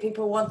that's it.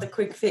 People want the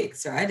quick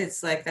fix, right?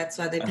 It's like that's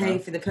why they pay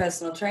for the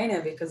personal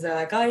trainer, because they're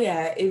like, oh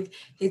yeah, if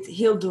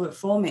he'll do it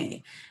for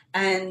me.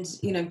 And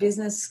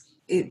business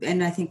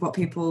and I think what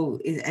people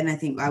is, and I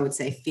think I would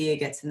say fear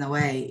gets in the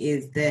way,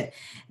 is that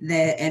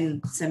there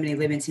and so many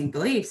limiting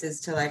beliefs as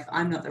to like,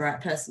 I'm not the right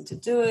person to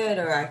do it,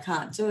 or I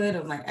can't do it,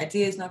 or my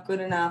idea is not good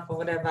enough, or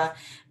whatever.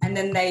 And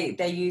then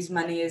they use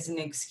money as an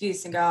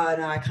excuse and go, oh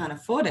no, I can't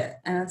afford it.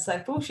 And it's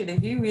like, bullshit.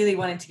 If you really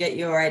wanted to get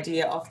your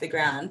idea off the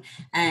ground,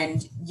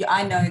 and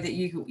I know that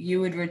you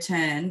would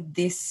return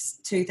this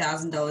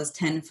 $2,000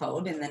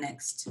 tenfold in the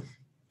next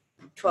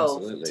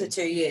 12 Absolutely. to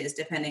 2 years,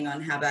 depending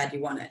on how bad you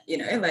want it. You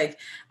know, like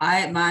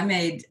I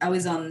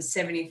was on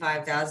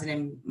 75,000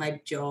 in my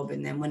job,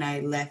 and then when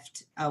I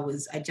left,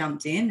 I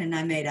jumped in and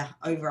I made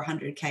over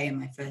 100K in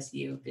my first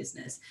year of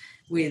business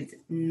with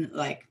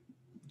like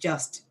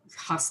just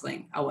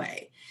hustling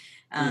away.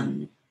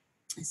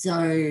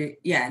 So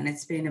yeah, and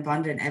it's been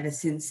abundant ever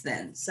since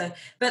then. So,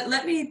 but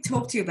let me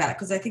talk to you about it,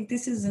 because I think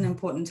this is an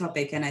important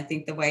topic, and I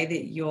think the way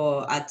that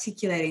you're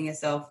articulating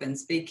yourself and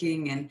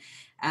speaking,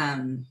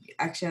 and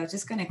actually I was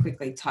just going to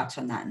quickly touch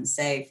on that and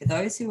say, for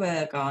those who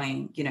are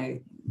going, you know,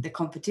 the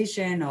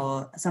competition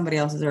or somebody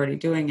else is already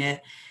doing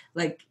it,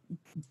 like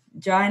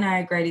Jai and I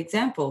are a great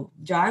example.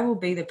 Jai will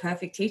be the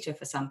perfect teacher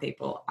for some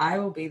people. I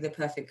will be the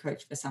perfect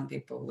coach for some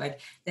people. Like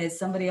there's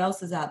somebody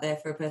else is out there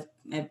for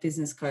a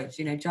business coach,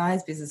 you know,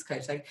 Jai's business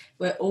coach. Like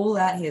we're all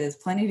out here. There's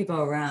plenty to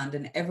go around,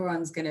 and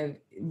everyone's going to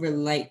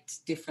relate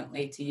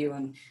differently to you.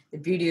 And the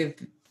beauty of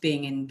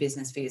being in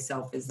business for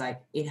yourself is like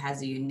it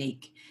has a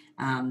unique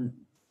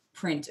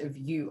print of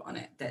you on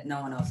it that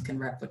no one else can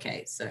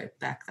replicate. So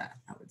back that,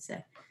 I would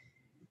say.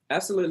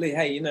 Absolutely.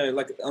 Hey, you know,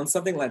 like on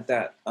something like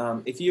that,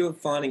 if you're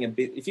going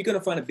to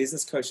find a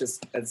business coach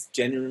that's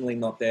genuinely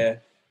not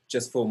there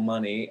just for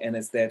money and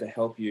it's there to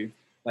help you,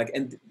 like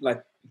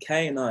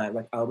Kay and I,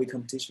 like, are we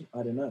competition?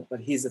 I don't know.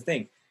 But here's the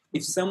thing: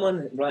 if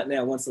someone right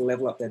now wants to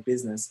level up their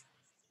business,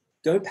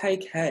 go pay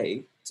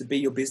Kay to be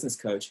your business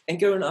coach, and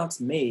go and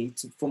ask me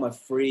for my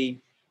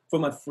free.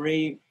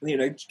 You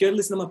know, go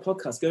listen to my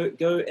podcast.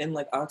 Go and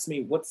like ask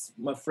me what's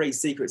my free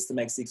secrets to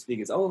make six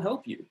figures. I will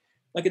help you.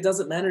 Like, it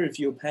doesn't matter if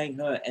you're paying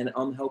her and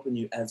I'm helping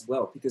you as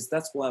well, because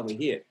that's why we're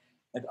here.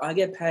 Like, I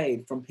get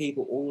paid from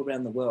people all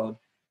around the world,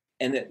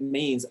 and it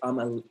means I'm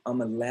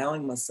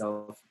allowing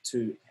myself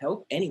to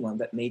help anyone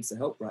that needs the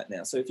help right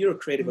now. So if you're a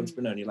creative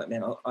entrepreneur and you're like,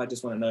 man, I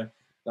just want to know,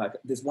 like,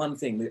 there's one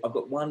thing, I've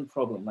got one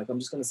problem, like, I'm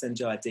just going to send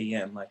Jai a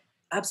DM, like,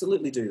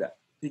 absolutely do that,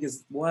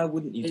 because why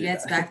wouldn't you do that? It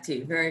gets back to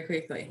you very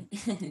quickly.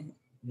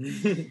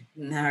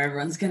 Now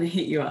everyone's going to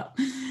hit you up.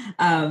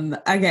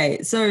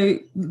 Okay, so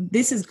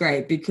this is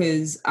great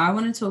because I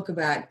want to talk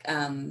about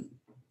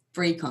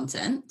free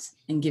content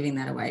and giving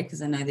that away,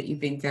 because I know that you've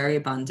been very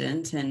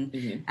abundant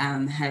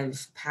and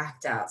have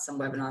packed out some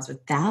webinars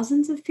with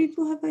thousands of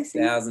people, have I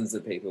seen? Thousands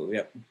of people,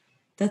 yep.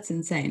 That's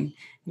insane.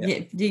 Yep.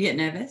 Yeah, do you get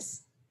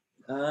nervous?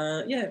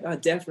 Yeah, I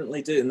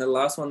definitely do. And the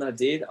last one that I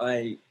did,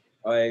 I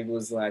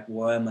was like,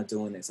 why am I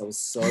doing this? I was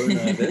so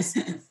nervous.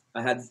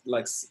 I had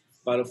like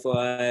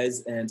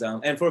butterflies, and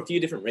for a few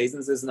different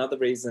reasons. There's another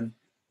reason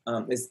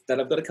is that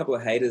I've got a couple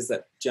of haters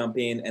that jump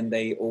in and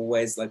they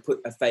always like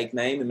put a fake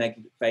name and make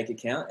a fake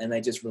account, and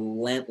they just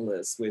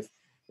relentless with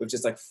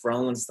just like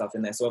throwing stuff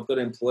in there. So I've got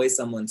to employ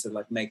someone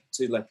to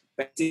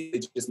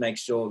basically just make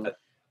sure that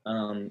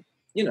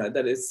you know,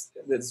 that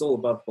it's all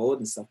above board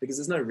and stuff, because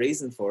there's no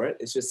reason for it.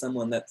 It's just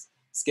someone that's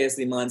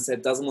scarcity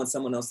mindset, doesn't want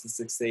someone else to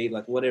succeed,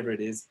 like whatever it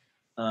is.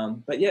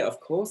 But yeah, of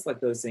course, like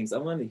those things,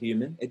 I'm only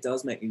human. It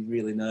does make me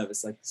really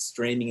nervous, like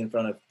streaming in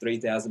front of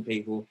 3,000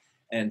 people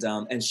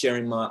and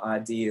sharing my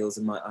ideals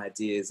and my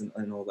ideas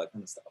and all that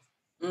kind of stuff.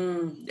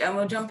 And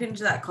we'll jump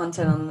into that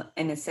content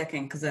in a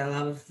second, because I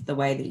love the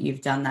way that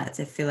you've done that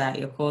to fill out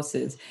your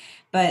courses.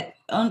 But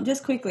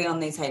just quickly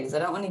on these haters, I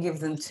don't want to give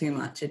them too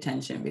much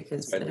attention,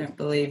 because I don't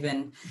believe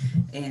in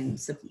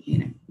you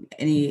know,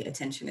 any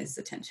attention is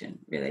attention,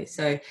 really.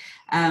 So,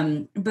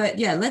 but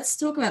yeah, let's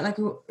talk about like,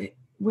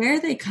 where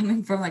are they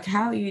coming from? Like,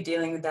 how are you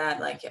dealing with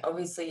that? Like,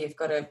 obviously you've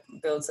got to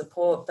build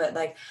support, but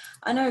like,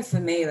 I know for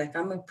me, like,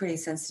 I'm a pretty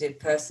sensitive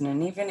person.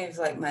 And even if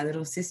like my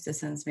little sister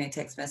sends me a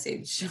text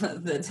message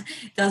that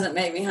doesn't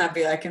make me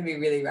happy, I can be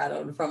really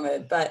rattled from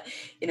it. But,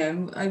 you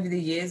know, over the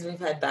years we've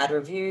had bad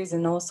reviews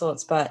and all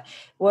sorts, but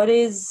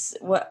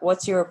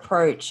what's your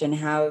approach, and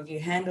how have you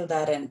handled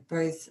that? And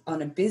both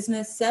on a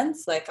business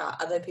sense, like, are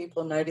other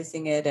people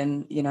noticing it?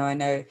 And, you know, I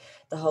know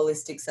the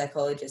holistic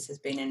psychologist has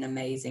been an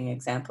amazing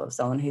example of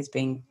someone who's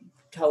been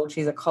told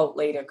she's a cult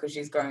leader because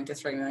she's grown to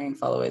 3 million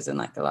followers in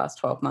like the last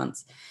 12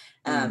 months.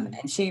 And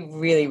she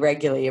really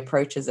regularly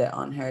approaches it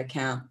on her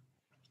account.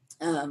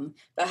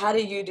 But how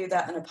do you do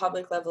that on a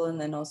public level and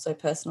then also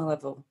personal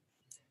level?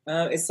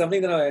 It's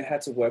something that I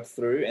had to work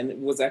through, and it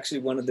was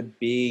actually one of the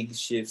big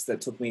shifts that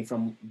took me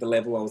from the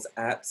level I was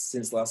at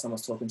since last time I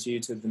was talking to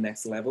you to the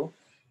next level.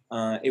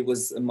 It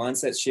was a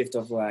mindset shift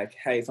of like,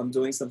 hey, if I'm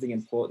doing something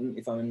important,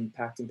 if I'm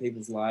impacting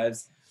people's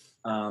lives,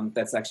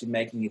 that's actually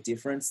making a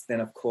difference, then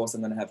of course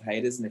I'm going to have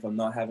haters. And if I'm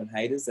not having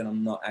haters, then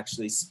I'm not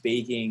actually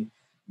speaking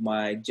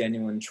my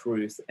genuine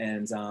truth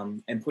and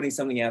putting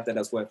something out there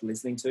that's worth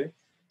listening to.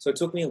 So it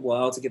took me a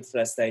while to get to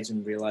that stage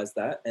and realize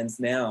that. And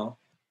now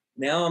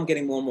now I'm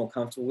getting more and more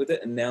comfortable with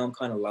it, and now I'm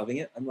kind of loving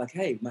it. I'm like,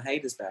 hey, my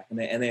haters back, and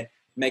they're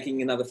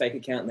making another fake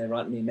account, and they're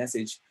writing me a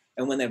message.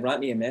 And when they write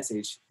me a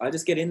message, I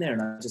just get in there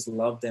and I just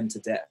love them to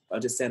death. I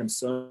just send them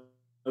so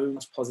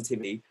much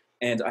positivity,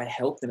 and I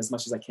help them as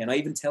much as I can. I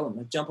even tell them,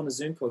 like, jump on a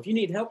Zoom call. If you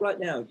need help right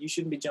now, you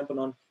shouldn't be jumping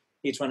on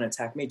here trying to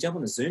attack me. Jump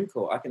on a Zoom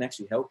call. I can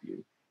actually help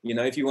you. You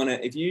know, if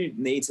you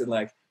need to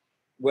like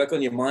work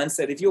on your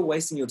mindset, if you're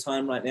wasting your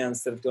time right now,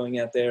 instead of going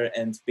out there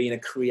and being a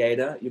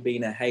creator, you're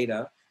being a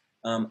hater.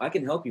 I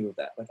can help you with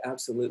that. Like,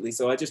 absolutely.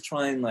 So I just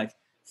try and like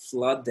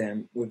flood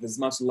them with as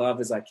much love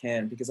as I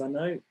can, because I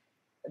know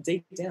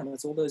deep down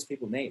that's all those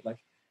people need. Like,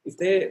 if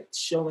they're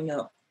showing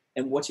up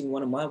and watching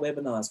one of my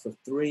webinars for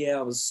 3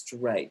 hours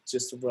straight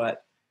just to write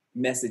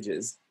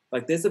messages,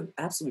 like, there's an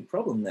absolute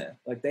problem there.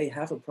 Like, they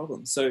have a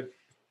problem. So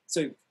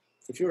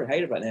if you're a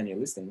hater right now and you're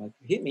listening, like,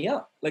 hit me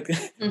up. Like,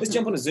 let's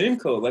jump on a Zoom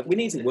call. Like, we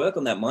need to work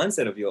on that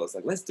mindset of yours.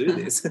 Like, let's do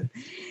this.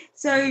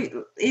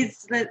 So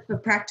is that for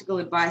practical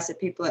advice of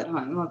people at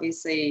home?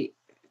 Obviously,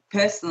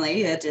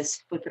 personally,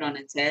 just flip it on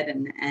its head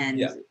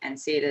and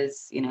see it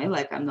as, you know,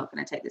 like, I'm not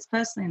going to take this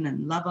personally and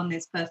then love on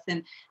this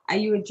person. Are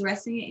you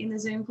addressing it in the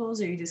Zoom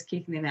calls, or are you just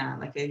keeping them out?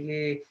 Like,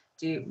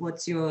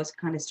 what's your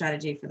kind of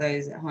strategy for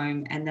those at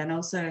home? And then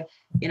also,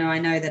 you know, I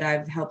know that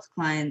I've helped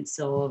clients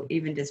or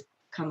even just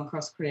come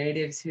across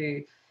creatives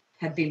who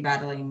have been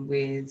battling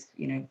with,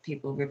 you know,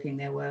 people ripping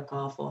their work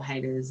off or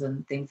haters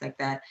and things like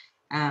that.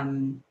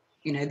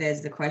 You know,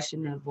 there's the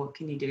question of what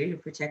can you do to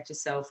protect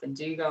yourself, and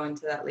do you go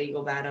into that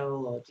legal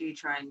battle, or do you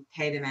try and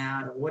pay them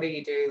out, or what do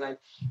you do? Like,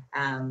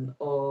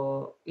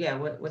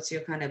 what's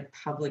your kind of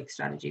public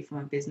strategy from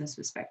a business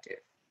perspective?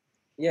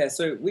 Yeah,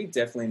 so we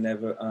definitely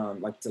never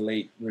like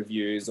delete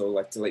reviews or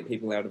like delete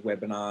people out of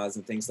webinars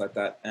and things like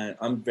that. And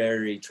I'm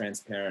very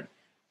transparent.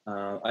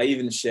 I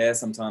even share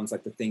sometimes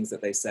like the things that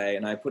they say,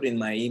 and I put in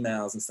my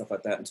emails and stuff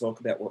like that and talk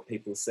about what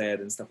people said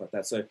and stuff like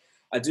that. So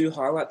I do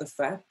highlight the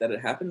fact that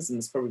it happens, and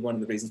it's probably one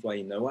of the reasons why,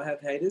 you know, I have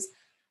haters,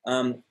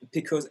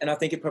 because, and I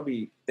think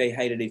they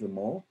hate it even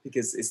more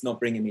because it's not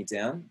bringing me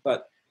down.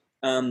 But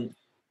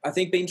I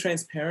think being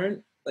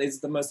transparent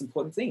is the most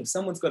important thing. If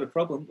someone's got a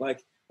problem,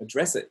 like,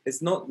 address it.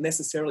 It's not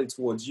necessarily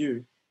towards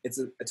you. It's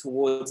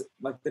towards,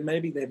 like,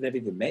 maybe they've never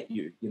even met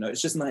you. You know,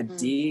 it's just an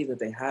idea that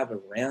they have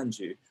around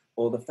you,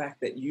 or the fact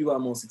that you are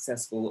more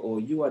successful, or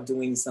you are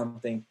doing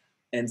something,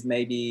 and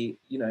maybe,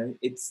 you know,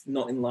 it's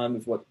not in line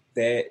with what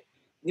they're,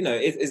 you know,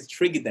 it's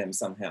triggered them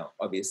somehow,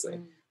 obviously.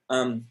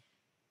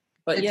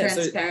 But the yeah,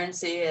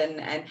 transparency so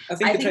and I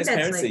think the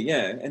transparency,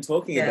 like, and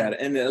talking about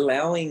it and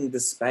allowing the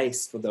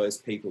space for those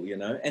people, you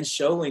know, and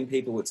showing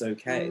people it's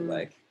okay.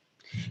 Like,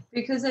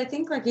 because I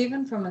think, like,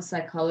 even from a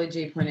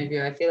psychology point of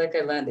view, I feel like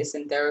I learned this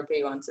in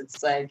therapy once.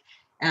 It's like,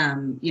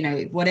 you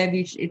know, whatever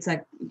it's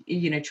like,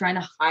 you know, trying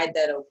to hide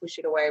that or push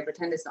it away or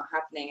pretend it's not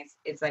happening.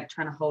 It's like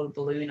trying to hold a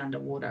balloon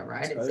underwater,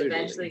 right? Totally. It's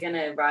eventually going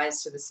to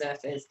rise to the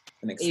surface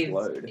and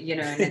explode. You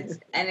know,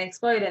 and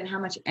explode. And how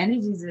much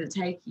energy does it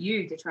take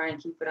you to try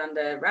and keep it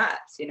under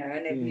wraps, you know?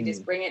 And if you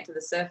just bring it to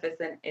the surface,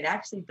 then it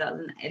actually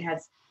doesn't. It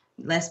has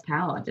less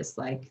power, just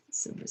like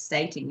sort of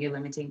stating your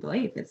limiting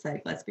belief. It's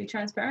like, let's be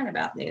transparent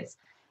about this.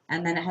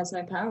 And then it has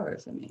no power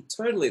for me.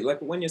 Totally.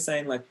 Like, when you're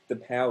saying like the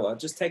power,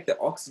 just take the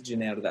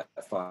oxygen out of that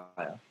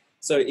fire.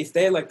 So if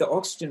they're like, the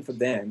oxygen for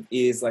them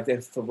is like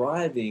they're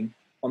thriving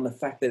on the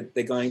fact that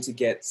they're going to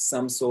get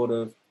some sort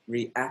of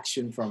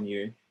reaction from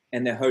you,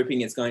 and they're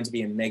hoping it's going to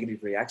be a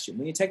negative reaction.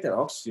 When you take that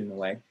oxygen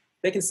away,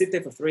 they can sit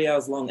there for 3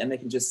 hours long and they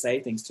can just say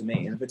things to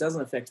me. And if it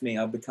doesn't affect me,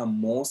 I'll become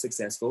more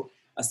successful.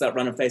 I start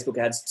running Facebook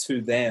ads to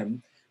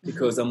them,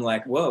 because I'm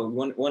like, whoa, you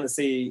want to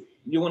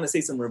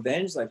see some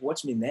revenge? Like,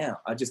 watch me now.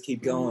 I just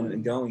keep going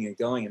and going and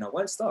going, and I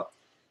won't stop.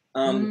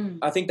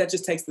 I think that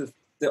just takes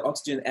the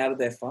oxygen out of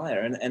their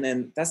fire, and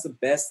then that's the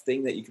best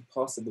thing that you could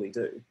possibly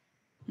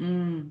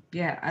do.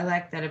 Yeah, I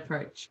like that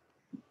approach.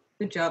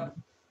 Good job.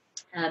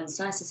 It's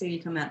nice to see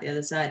you come out the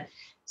other side.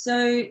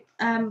 So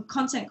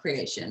content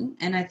creation,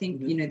 and I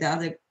think, you know, the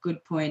other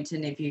good point,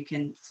 and if you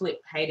can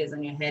flip haters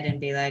on your head and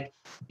be like,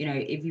 you know,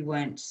 if you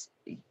weren't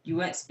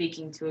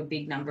speaking to a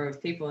big number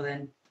of people,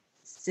 then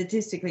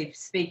statistically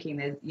speaking,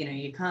 there's, you know,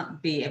 you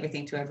can't be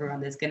everything to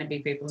everyone. There's going to be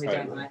people who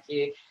don't like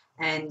you.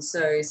 And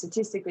so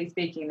statistically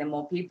speaking, the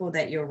more people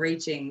that you're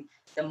reaching,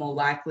 the more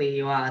likely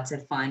you are to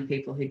find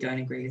people who don't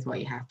agree with what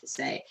you have to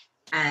say.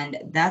 And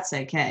that's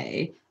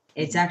okay.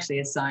 It's actually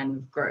a sign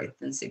of growth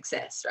and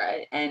success,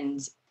 right?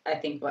 And I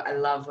think I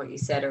love what you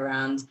said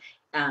around,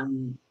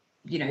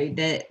 you know,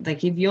 that,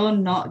 like, if you're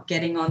not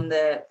getting on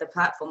the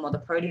platform or the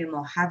podium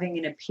or having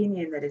an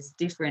opinion that is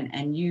different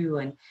and you,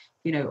 and,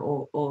 you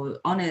know, or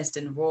honest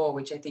and raw,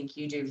 which I think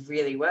you do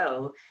really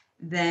well,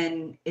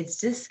 then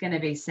it's just going to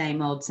be same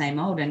old,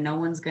 and no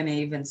one's going to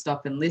even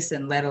stop and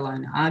listen, let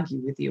alone argue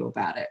with you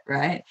about it,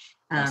 right?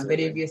 But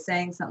if you're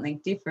saying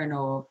something different,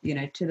 or, you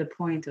know, to the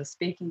point, or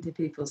speaking to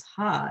people's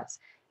hearts,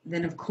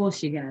 then of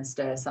course you're going to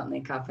stir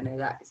something up, and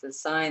it's a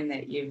sign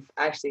that you've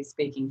actually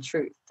speaking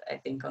truth, I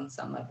think, on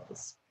some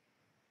levels.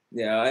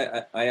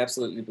 Yeah, I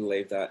absolutely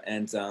believe that.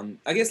 And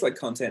I guess, like,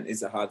 content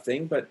is a hard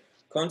thing, but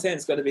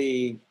content's got to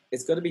be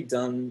it's got to be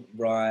done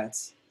right.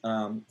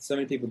 So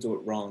many people do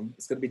it wrong.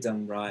 It's got to be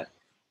done right.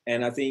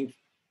 And I think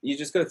you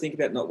just got to think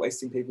about not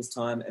wasting people's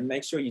time and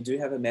make sure you do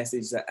have a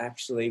message that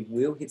actually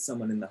will hit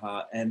someone in the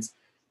heart and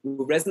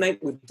will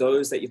resonate with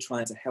those that you're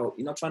trying to help.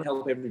 You're not trying to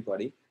help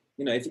everybody.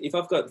 You know, if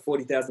I've got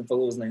 40,000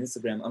 followers on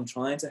Instagram, I'm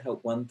trying to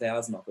help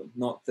 1,000 of them,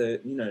 not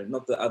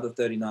the other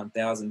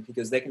 39,000,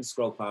 because they can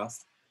scroll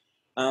past.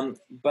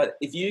 But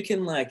if you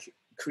can like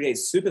create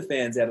super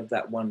fans out of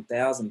that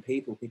 1,000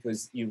 people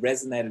because you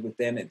resonated with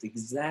them at the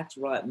exact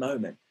right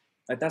moment,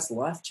 like that's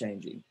life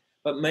changing.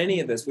 But many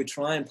of us, we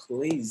try and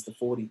please the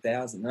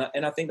 40,000.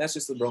 And I think that's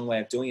just the wrong way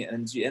of doing it.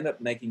 And you end up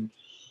making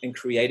and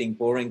creating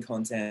boring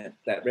content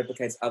that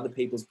replicates other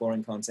people's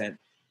boring content.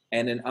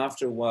 And then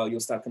after a while,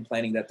 you'll start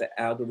complaining that the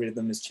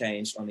algorithm has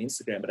changed on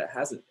Instagram, but it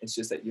hasn't. It's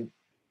just that your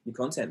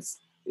content's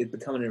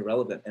becoming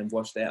irrelevant and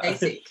washed out.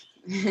 Basic.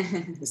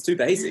 It's too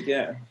basic,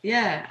 yeah.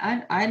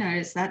 Yeah, I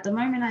noticed that the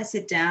moment I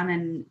sit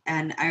down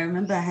and I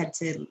remember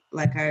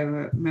I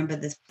remember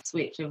this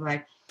switch of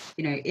like,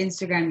 you know,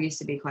 Instagram used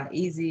to be quite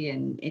easy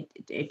and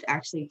it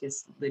actually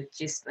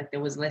just like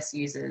there was less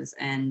users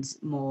and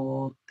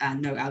more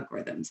no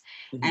algorithms.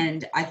 Mm-hmm.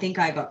 And I think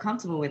I got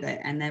comfortable with it.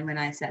 And then when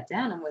I sat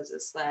down and was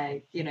just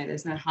like, you know,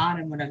 there's no heart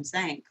in what I'm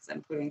saying because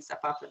I'm putting stuff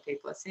up and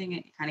people are seeing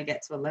it, you kind of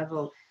get to a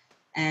level.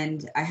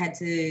 And I had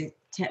to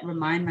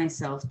remind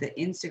myself that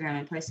Instagram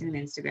and posting on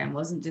Instagram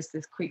wasn't just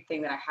this quick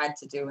thing that I had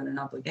to do and an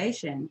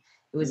obligation.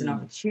 It was an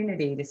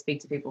opportunity to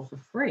speak to people for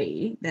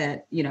free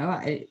that, you know,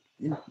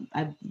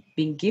 I've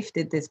been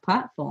gifted this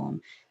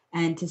platform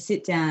and to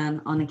sit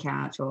down on a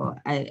couch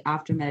or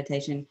after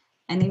meditation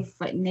and if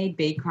need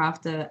be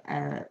craft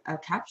a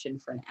caption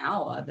for an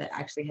hour that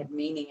actually had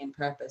meaning and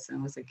purpose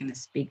and was going to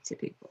speak to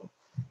people.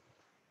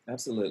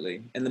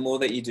 Absolutely. And the more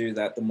that you do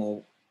that, the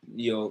more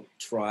your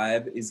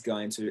tribe is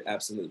going to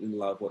absolutely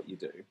love what you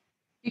do.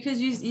 Because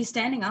you're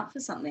standing up for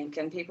something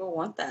and people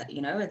want that,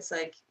 you know, it's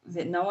like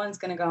that no one's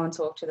going to go and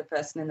talk to the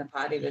person in the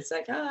party that's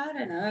like, oh, I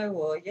don't know,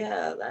 or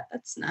yeah,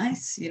 that's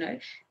nice, you know,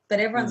 but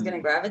everyone's going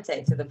to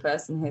gravitate to the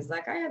person who's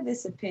like, I have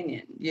this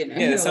opinion, you know.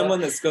 Yeah, someone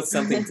that's got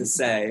something to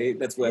say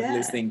that's worth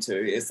listening to.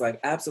 It's like,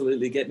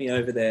 absolutely, get me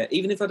over there.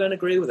 Even if I don't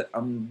agree with it,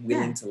 I'm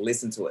willing to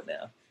listen to it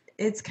now.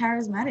 It's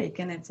charismatic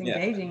and it's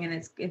engaging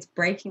and it's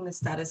breaking the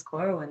status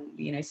quo and,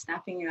 you know,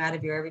 snapping you out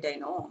of your everyday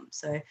norm.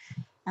 So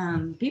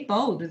be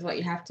bold with what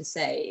you have to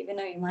say, even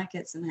though you might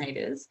get some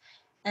haters.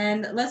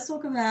 And let's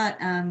talk about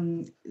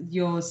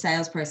your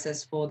sales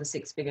process for the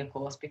 6-figure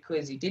course,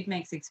 because you did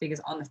make 6 figures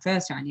on the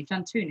first round. You've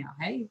done 2 now,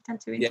 hey? You've done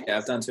 2 intakes? Yeah,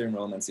 I've done 2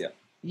 enrollments, yeah.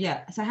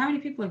 Yeah. So how many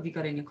people have you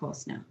got in your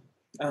course now?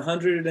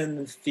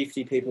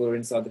 150 people are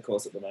inside the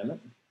course at the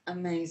moment.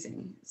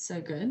 Amazing.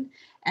 So good.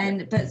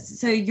 And but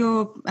so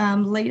your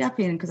lead up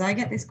in, because I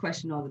get this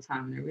question all the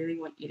time and I really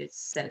want you to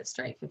set it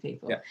straight for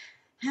people. Yeah.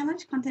 How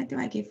much content do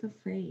I give for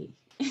free?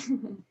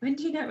 When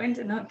do you know when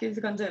to not give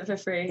the content for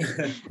free?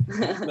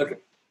 Look,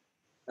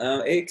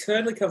 it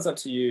totally comes up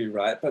to you,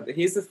 right? But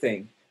here's the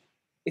thing.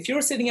 If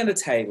you're sitting at a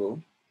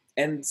table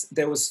and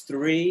there was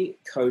 3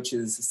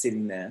 coaches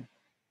sitting there,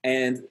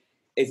 and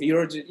if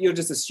you're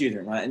just a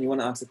student, right, and you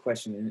want to ask a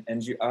question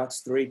and you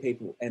ask 3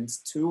 people and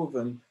 2 of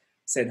them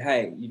said,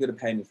 hey, you got to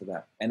pay me for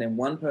that. And then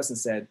one person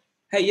said,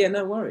 hey, yeah,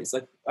 no worries.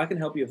 Like, I can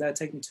help you with that.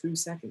 Take me 2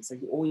 seconds.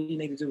 Like, all you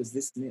need to do is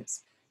this and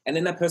this. And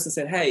then that person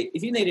said, hey,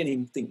 if you need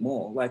anything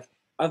more, like,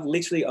 I'm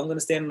going to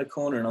stand in the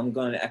corner and I'm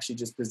going to actually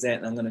just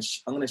present and I'm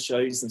going to show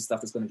you some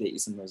stuff that's going to get you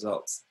some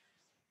results.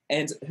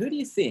 And who do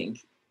you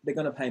think they're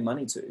going to pay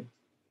money to?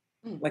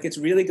 Like, it's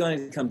really going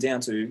to come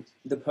down to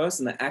the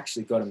person that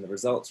actually got them the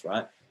results,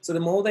 right? So the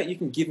more that you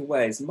can give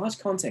away as much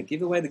content,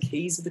 give away the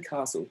keys of the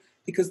castle,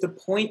 because the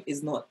point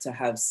is not to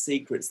have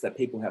secrets that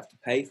people have to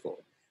pay for.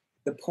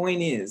 The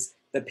point is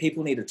that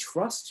people need to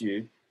trust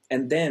you,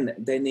 and then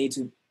they need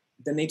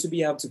to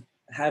be able to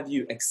have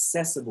you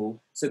accessible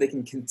so they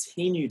can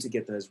continue to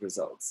get those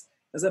results.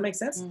 Does that make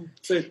sense?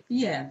 So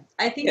yeah,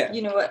 I think,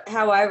 you know,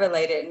 how I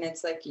relate it, and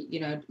it's like, you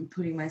know,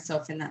 putting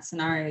myself in that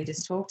scenario we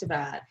just talked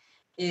about,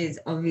 is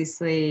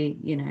obviously,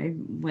 you know,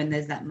 when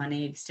there's that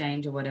money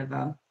exchange or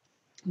whatever,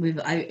 if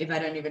I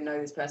don't even know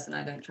this person,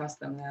 I don't trust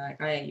them. They're like,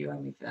 oh yeah, you owe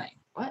me for that.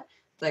 What?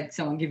 It's like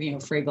someone giving you a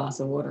free glass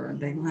of water and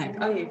being like,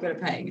 oh, you've got to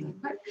pay. You know,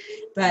 what?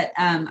 But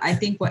I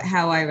think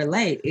how I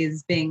relate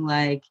is being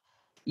like,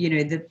 you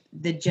know,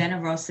 the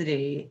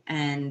generosity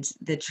and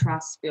the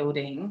trust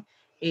building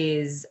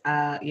is,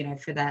 you know,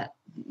 for that,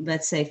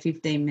 let's say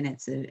 15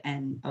 minutes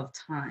of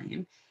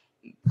time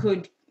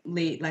could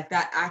lead, like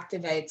that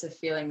activates a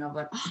feeling of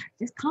like, oh, I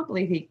just can't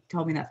believe he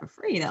told me that for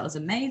free. That was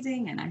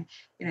amazing. And I,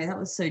 you know, that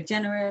was so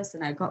generous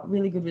and I got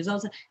really good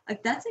results.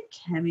 Like that's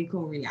a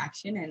chemical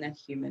reaction in a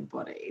human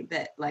body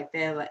that like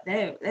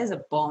there's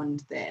a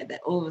bond there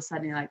that all of a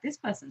sudden you're like, this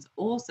person's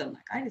awesome.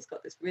 Like I just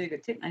got this really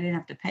good tip and I didn't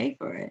have to pay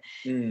for it.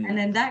 And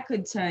then that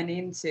could turn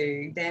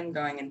into them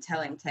going and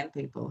telling 10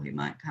 people who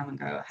might come and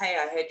go, hey,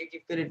 I heard you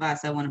give good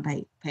advice. I want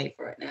to pay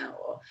for it now.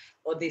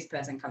 Or this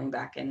person coming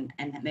back and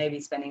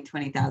maybe spending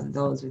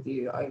 $20,000 with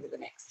you over the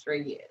next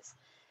 3 years.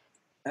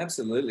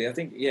 Absolutely. I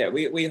think, yeah,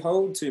 we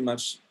hold too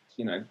much,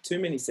 you know, too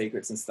many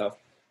secrets and stuff.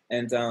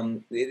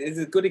 And it's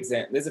a good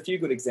example. There's a few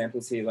good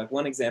examples here. Like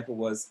one example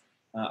was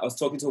I was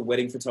talking to a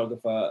wedding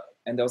photographer,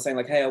 and they were saying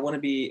like, hey, I want to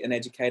be an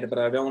educator, but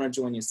I don't want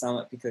to join your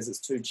summit because it's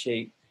too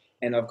cheap.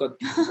 And I've got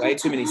way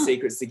too many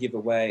secrets to give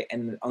away,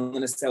 and I'm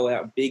going to sell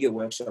out bigger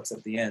workshops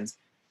at the end,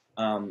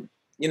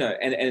 you know,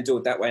 and do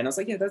it that way. And I was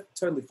like, yeah, that's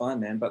totally fine,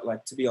 man. But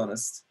like, to be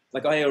honest,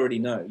 like I already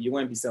know you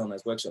won't be selling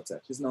those workshops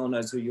out because no one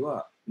knows who you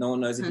are. No one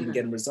knows if you can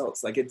get them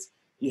results. Like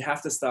you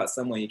have to start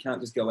somewhere. You can't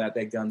just go out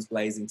there guns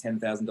blazing,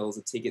 $10,000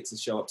 a ticket to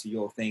show up to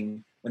your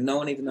thing when no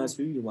one even knows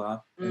who you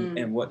are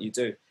and what you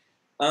do.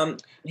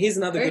 Here's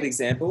another good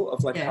example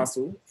of like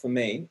hustle for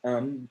me.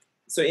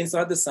 So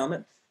inside the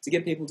summit, to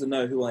get people to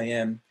know who I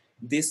am,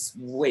 this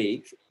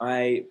week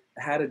I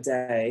had a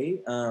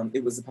day,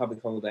 it was a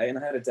public holiday, and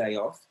I had a day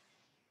off,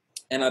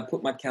 and I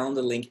put my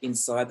calendar link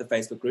inside the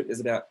Facebook group.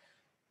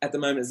 At the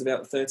moment, there's about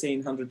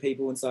 1,300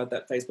 people inside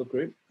that Facebook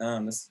group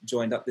that's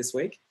joined up this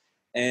week.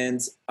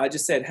 And I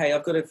just said, hey,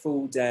 I've got a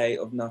full day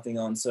of nothing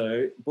on,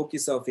 so book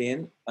yourself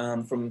in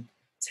from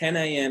 10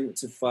 a.m.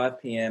 to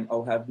 5 p.m.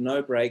 I'll have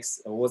no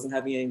breaks. I wasn't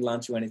having any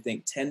lunch or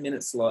anything,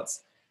 10-minute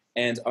slots,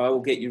 and I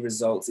will get you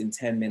results in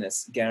 10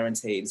 minutes,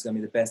 guaranteed. It's going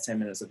to be the best 10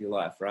 minutes of your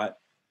life, right?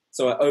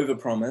 So I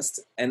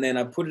overpromised, and then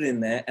I put it in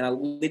there, and I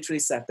literally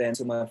sat there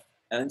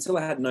until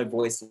I had no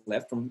voice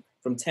left from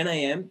 10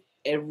 a.m.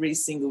 every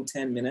single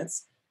 10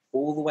 minutes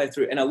all the way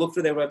through. And I looked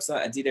through their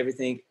website, I did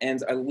everything,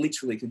 and I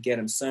literally could get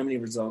them so many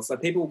results.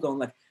 Like people were going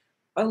like,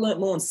 I learned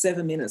more in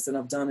 7 minutes than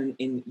I've done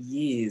in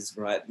years,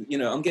 right? You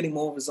know, I'm getting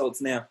more results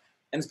now.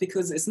 And it's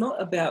because it's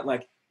not about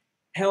like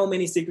how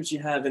many secrets you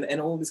have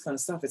and all this kind of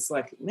stuff. It's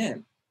like,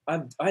 man,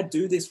 I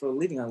do this for a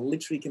living. I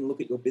literally can look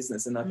at your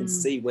business and I can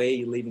see where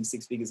you're leaving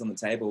 6 figures on the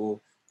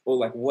table or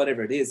like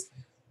whatever it is.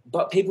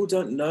 But people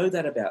don't know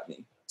that about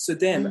me. So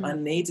then I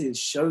need to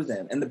show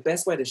them. And the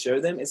best way to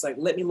show them is like,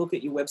 let me look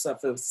at your website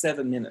for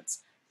 7 minutes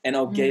and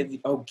I'll give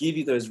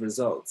you those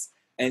results.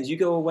 And you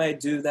go away,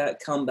 do that,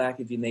 come back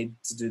if you need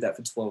to do that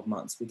for 12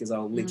 months because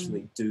I'll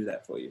literally do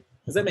that for you.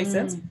 Does that make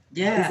sense?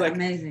 Yeah, it's like,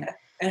 amazing.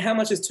 And how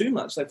much is too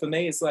much? Like for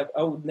me, it's like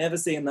I would never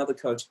see another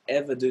coach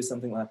ever do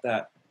something like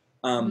that.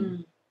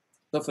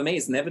 But for me,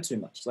 it's never too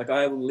much. Like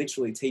I will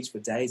literally teach for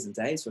days and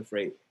days for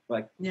free,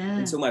 like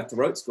until my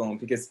throat's gone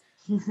because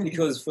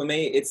for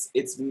me,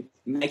 it's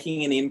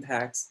making an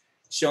impact,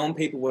 showing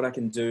people what I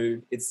can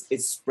do.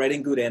 It's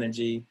spreading good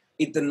energy.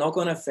 The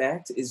knock-on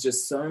effect is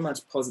just so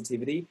much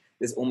positivity.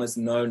 There's almost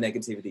no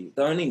negativity.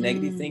 The only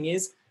negative thing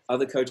is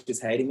other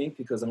coaches hating me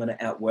because I'm going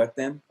to outwork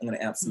them, I'm going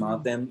to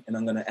outsmart them, and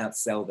I'm going to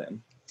outsell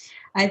them.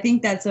 I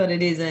think that's what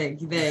it is,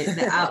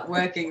 the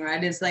outworking,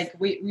 right? It's like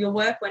you'll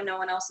work when no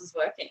one else is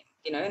working,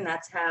 you know, and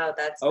that's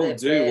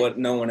what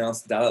no one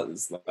else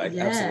does. Like,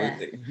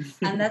 absolutely.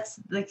 And that's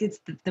like, it's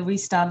we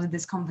started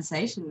this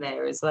conversation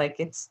there is like,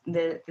 it's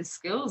the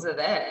skills are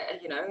there,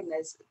 you know, and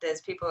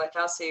there's people like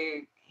us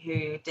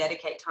who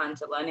dedicate time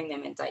to learning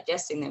them and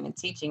digesting them and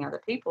teaching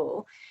other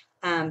people.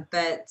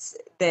 But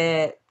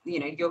they're, you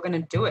know, you're going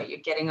to do it. You're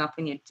getting up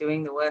and you're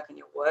doing the work and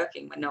you're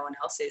working when no one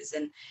else is.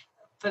 And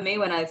for me,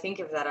 when I think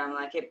of that, I'm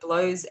like, it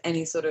blows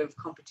any sort of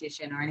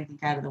competition or anything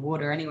out of the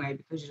water anyway,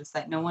 because you're just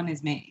like, no one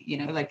is me, you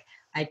know, like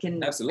I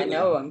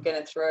know I'm going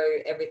to throw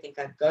everything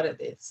I've got at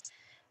this.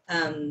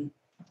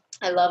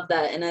 I love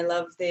that. And I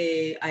love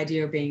the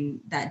idea of being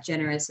that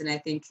generous. And I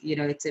think, you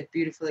know, it's a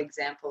beautiful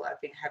example.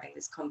 I've been having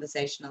this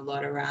conversation a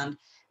lot around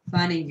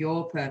finding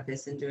your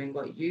purpose and doing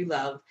what you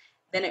love.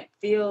 Then it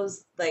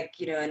feels like,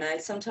 you know, and I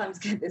sometimes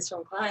get this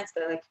from clients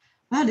that are like,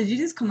 wow, did you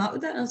just come up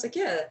with that? And I was like,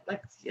 yeah,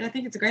 like, I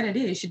think it's a great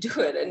idea. You should do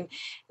it. And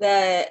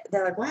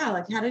they're like, wow,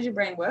 like, how did your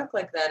brain work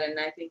like that? And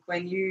I think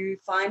when you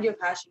find your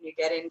passion, you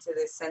get into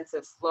this sense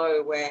of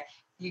flow where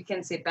you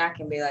can sit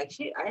back and be like,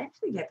 shit, I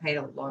actually get paid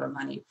a lot of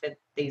money for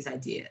these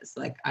ideas.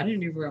 Like, I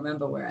don't even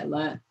remember where I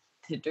learned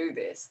to do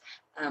this.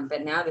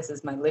 But now this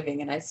is my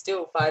living. And I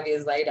still 5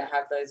 years later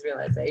have those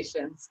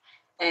realizations.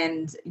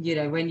 And, you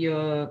know, when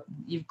you'll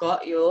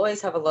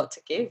always have a lot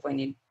to give when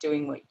you're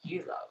doing what you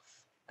love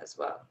as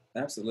well.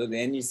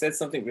 Absolutely. And you said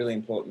something really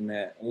important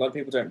there. A lot of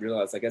people don't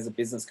realize, like as a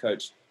business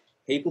coach,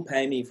 people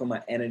pay me for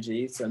my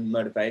energy, so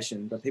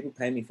motivation, but people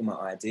pay me for my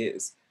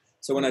ideas.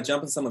 So when I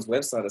jump on someone's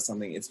website or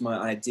something, it's my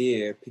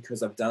idea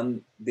because I've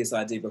done this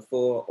idea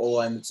before,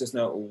 or I just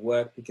know it will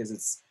work because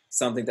it's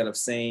something that I've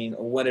seen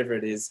or whatever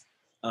it is.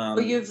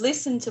 Well, you've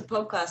listened to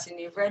podcasts and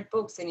you've read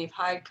books and you've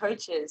hired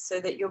coaches so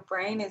that your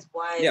brain is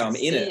wired. Yeah, I'm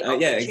in it.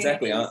 Yeah,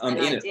 exactly. I'm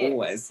in it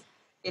always.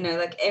 You know,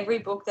 like every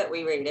book that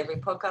we read, every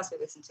podcast we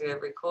listen to,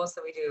 every course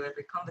that we do,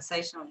 every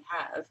conversation we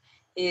have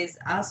is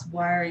us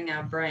wiring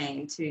our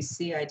brain to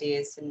see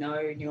ideas, to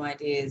know new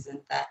ideas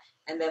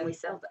and then we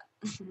sell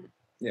that.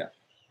 Yeah.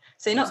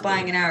 So you're not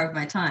buying an hour of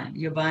my time.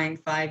 You're buying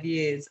 5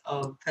 years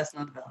of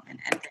personal development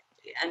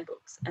and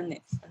books and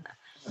this and that.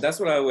 That's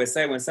what I always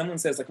say when someone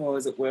says like, oh,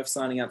 is it worth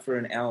signing up for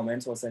an hour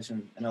mentor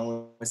session? And I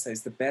always say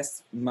it's the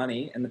best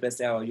money and the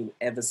best hour you'll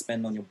ever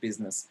spend on your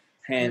business,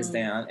 hands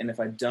down. And if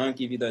I don't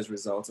give you those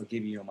results, I'll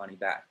give you your money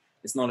back.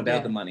 It's not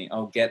about the money.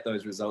 I'll get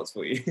those results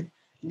for you.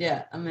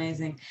 Yeah,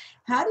 amazing.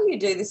 How do you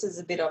do, this is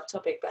a bit off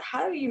topic, but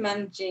how are you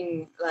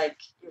managing like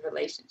your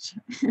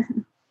relationship?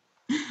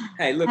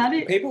 Hey, look, How do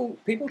you, people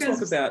talk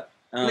because about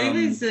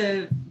Lulu's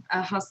a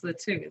hustler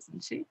too,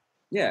 isn't she?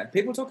 yeah,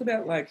 people talk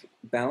about like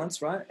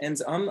balance, right?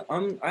 And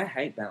I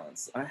hate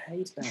balance. I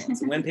hate balance.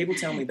 And when people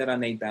tell me that I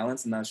need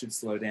balance and I should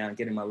slow down,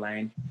 get in my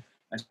lane,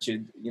 I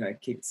should,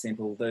 keep it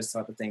simple, those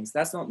type of things.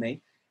 That's not me.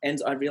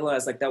 And I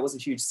realized like that was a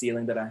huge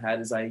ceiling that I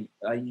had is I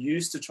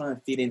used to try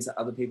and fit into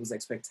other people's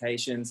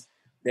expectations,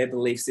 their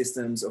belief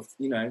systems of,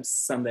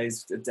 some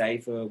days a day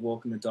for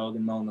walking the dog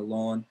and mowing the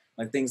lawn,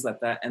 like things like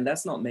that. And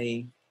that's not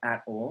me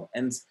at all.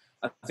 And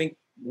I think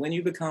when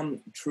you become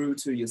true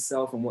to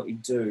yourself and what you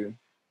do,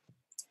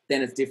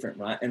 then it's different,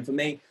 right? And for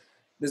me,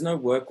 there's no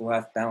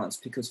work-life balance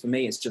because for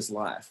me, it's just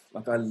life.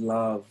 Like I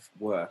love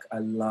work. I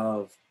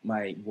love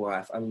my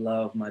wife. I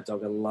love my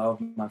dog. I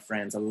love my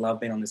friends. I love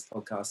being on this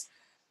podcast.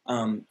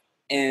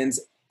 And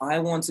I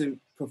want to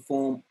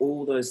perform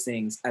all those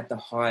things at the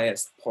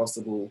highest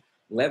possible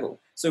level.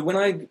 So when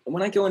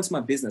I go into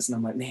my business and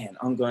I'm like, man,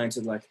 I'm going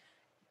to like,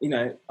 I'm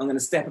going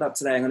to step it up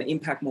today. I'm going to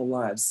impact more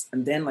lives.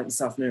 And then like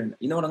this afternoon,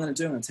 you know what I'm going to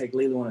do? I'm going to take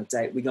Lila on a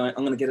date. I'm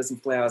going to get her some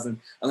flowers and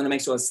I'm going to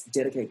make sure I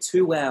dedicate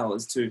 2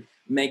 hours to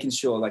making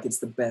sure like it's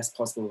the best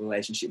possible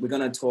relationship. We're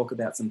going to talk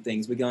about some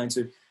things. We're going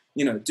to,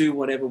 do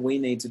whatever we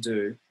need to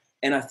do.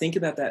 And I think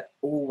about that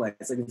always.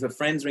 Like if a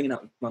friend's ringing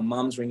up, my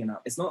mum's ringing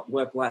up, it's not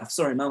work life.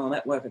 Sorry, mum, I'm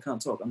at work. I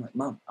can't talk. I'm like,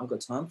 mum, I've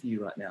got time for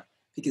you right now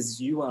because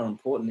you are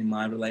important in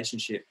my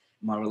relationship.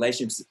 My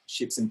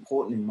relationship's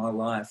important in my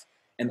life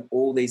and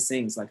all these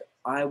things. Like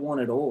I want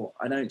it all.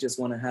 I don't just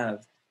want to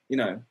have,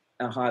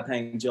 a high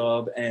paying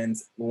job and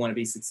want to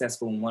be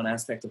successful in one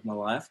aspect of my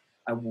life.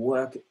 I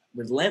work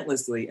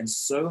relentlessly and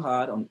so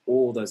hard on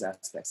all those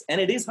aspects. And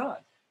it is hard.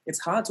 It's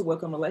hard to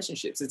work on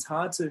relationships. It's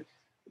hard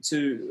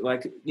to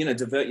like,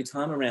 divert your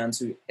time around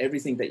to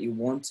everything that you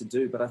want to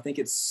do. But I think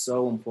it's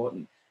so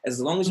important. As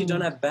long as you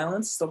don't have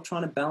balance, stop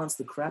trying to balance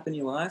the crap in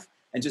your life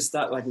and just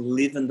start like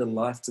living the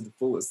life to the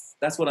fullest.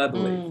 That's what I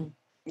believe.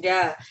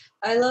 Yeah,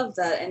 I love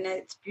that. And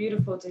it's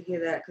beautiful to hear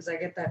that because I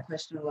get that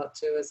question a lot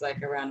too, is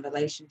like around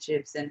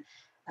relationships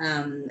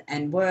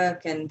and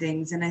work and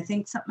things. And I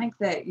think something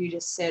that you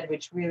just said,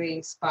 which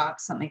really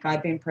sparks something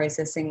I've been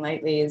processing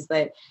lately is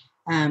that,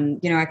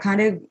 I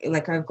kind of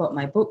like, I've got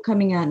my book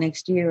coming out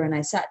next year and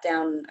I sat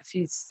down a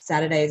few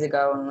Saturdays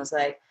ago and was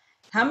like,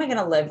 how am I going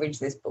to leverage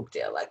this book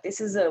deal? Like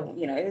this is a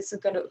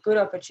good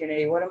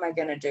opportunity. What am I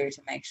going to do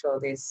to make sure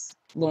this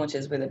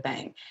launches with a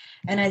bang?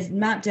 And I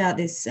mapped out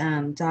this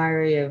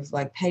diary of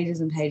like pages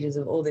and pages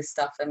of all this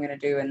stuff I'm going to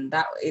do. And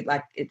that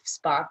it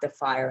sparked a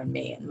fire in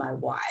me and my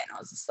why. And I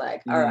was just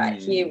like, all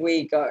right, here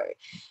we go.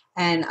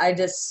 And I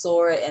just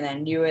saw it and I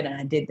knew it and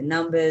I did the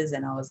numbers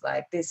and I was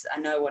like, I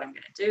know what I'm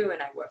going to do.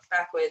 And I worked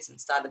backwards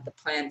and started the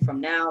plan from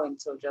now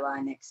until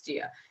July next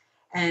year.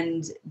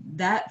 And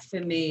that for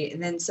me,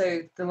 and then so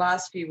the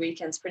last few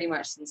weekends pretty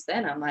much since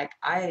then, I'm like,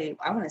 I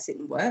want to sit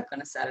and work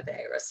on a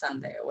Saturday or a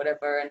Sunday or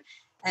whatever.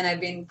 And I've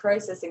been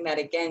processing that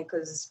again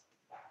because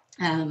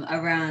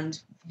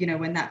around,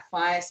 when that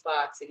fire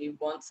sparks and you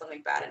want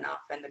something bad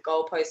enough and the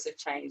goalposts have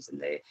changed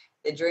and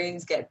the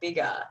dreams get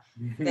bigger,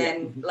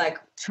 then like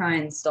try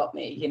and stop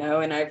me,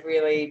 and I've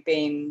really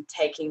been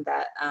taking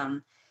that,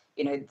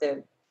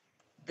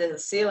 the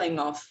ceiling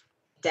off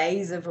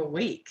days of a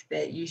week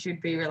that you should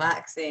be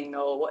relaxing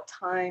or what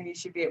time you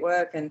should be at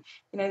work. And,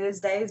 there's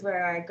days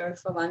where I go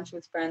for lunch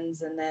with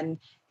friends and then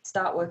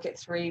start work at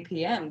 3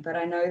 p.m. But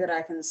I know that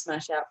I can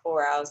smash out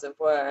 4 hours of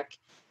work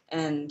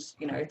and,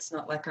 it's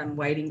not like I'm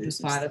waiting for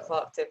 5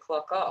 o'clock to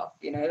clock off,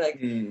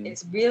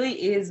 it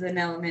really is an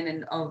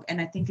element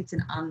and I think it's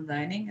an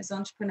unlearning as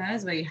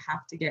entrepreneurs where you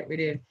have to get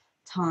rid of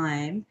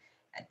time,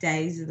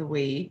 days of the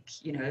week,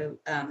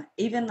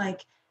 even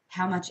like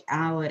how much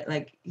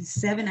like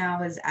 7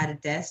 hours at a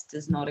desk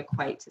does not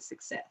equate to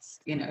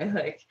success,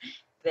 like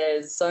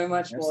there's so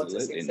much more to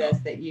success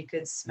that you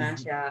could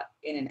smash out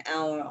in an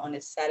hour on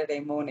a Saturday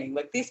morning,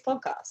 like this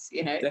podcast,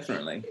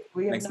 Definitely.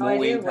 We have no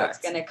idea what's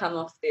going to come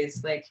off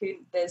this. Like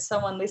there's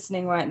someone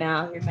listening right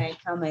now who may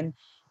come in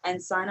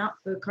and sign up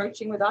for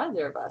coaching with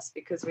either of us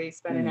because we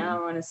spent an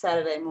hour on a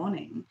Saturday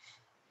morning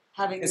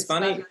having this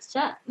fabulous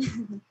chat.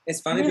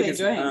 It's funny really because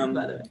drained,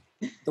 by the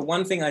way. The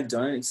one thing I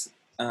don't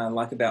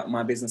like about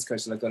my business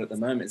coach that I've got at the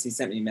moment is he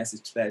sent me a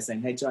message today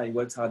saying, hey, Jai, you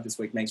worked hard this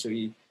week. Make sure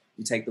you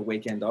take the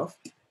weekend off.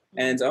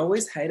 And I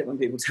always hate it when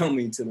people tell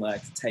me to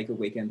like take a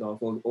weekend off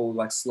or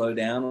like slow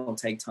down or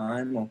take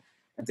time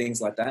and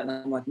things like that. And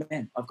I'm like,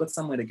 man, I've got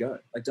somewhere to go.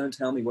 Like, don't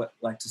tell me what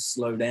like to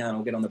slow down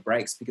or get on the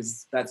brakes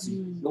because that's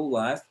your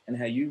life and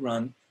how you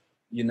run,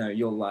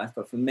 your life.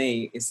 But for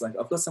me, it's like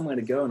I've got somewhere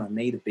to go and I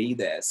need to be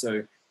there.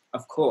 So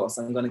of course,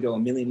 I'm going to go a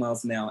million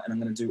miles an hour and I'm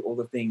going to do all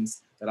the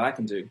things that I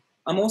can do.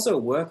 I'm also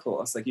a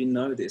workhorse.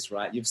 Like, this,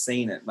 right? You've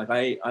seen it. Like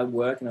I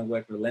work and I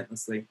work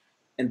relentlessly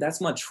and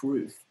that's my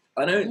truth.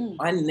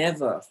 I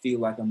never feel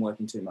like I'm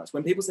working too much.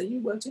 When people say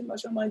you work too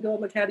much, oh my God,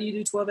 like how do you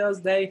do 12 hours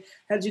a day?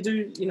 How do you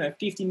do,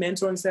 50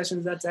 mentoring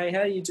sessions that day?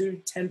 How do you do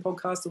 10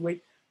 podcasts a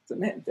week? So,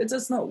 man, it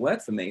does not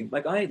work for me.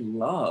 Like I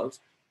love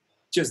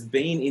just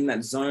being in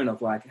that zone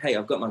of like, hey,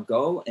 I've got my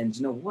goal, and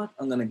you know what?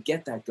 I'm going to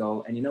get that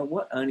goal. And you know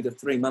what? I only got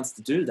 3 months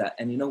to do that.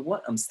 And you know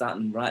what? I'm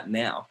starting right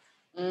now.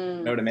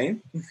 You know what I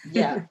mean?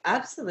 Yeah,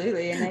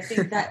 absolutely. And I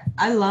think that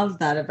I love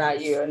that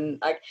about you. And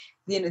like,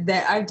 you know,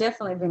 that I've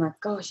definitely been like,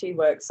 gosh, she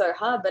works so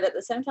hard. But at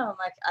the same time,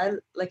 I'm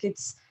like,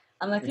 It's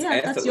yeah,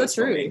 that's your effortless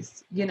for me.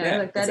 truth. You know, Yeah,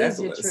 like that it's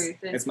is your effortless. truth.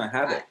 And It's my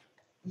habit.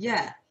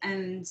 yeah.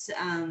 And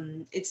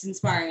it's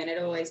inspiring, and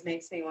it always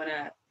makes me want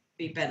to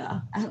be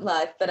better at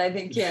life. But I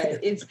think, yeah,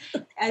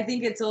 I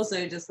think it's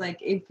also just like,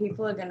 if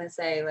people are going to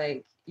say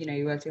like, you know,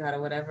 you work too hard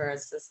or whatever,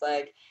 it's just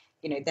like,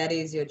 you know, that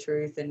is your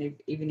truth. And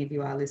even if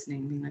you are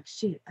listening, being like,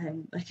 shit, I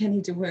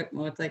need to work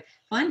more. It's like,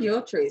 find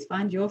your truth,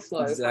 find your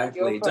flow, find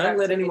your Exactly. Don't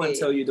let anyone productivity.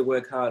 tell you to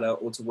work harder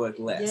or to work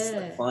less. Yeah.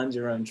 Like, find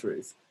your own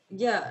truth.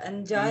 Yeah,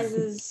 and Jais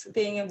is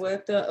being a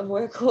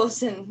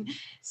workhorse and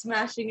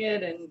smashing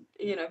it, and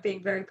you know,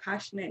 being very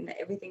passionate in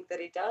everything that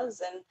he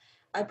does. And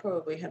I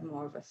probably have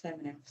more of a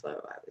feminine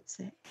flow, I would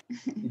say.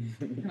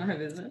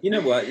 You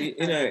know what?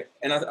 You know,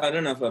 and I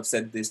don't know if I've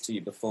said this to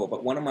you before,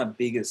 but one of my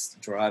biggest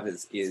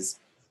drivers is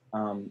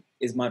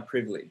my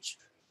privilege.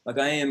 Like,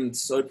 I am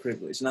so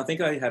privileged, and I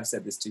think I have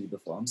said this to you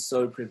before. I'm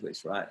so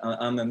privileged, right?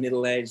 I'm a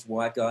middle-aged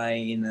white guy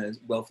in a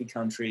wealthy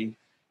country,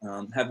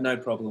 have no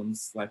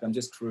problems. Like, I'm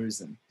just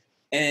cruising.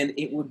 And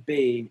it would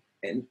be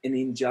an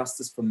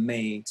injustice for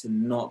me to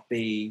not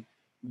be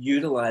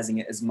utilizing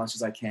it as much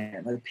as I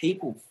can. Like,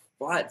 people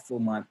fight for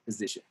my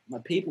position.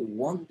 Like, people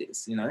want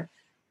this, you know?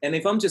 And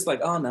if I'm just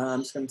like, oh, no,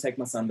 I'm just going to take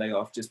my Sunday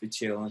off, just be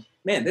chilling.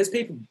 Man, there's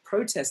people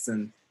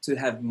protesting to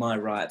have my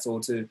rights or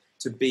to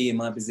be in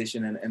my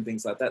position and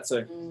things like that.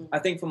 So I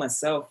think for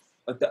myself,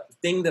 like, the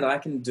thing that I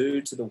can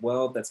do to the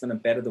world that's going to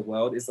better the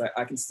world is like,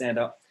 I can stand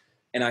up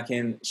and I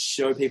can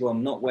show people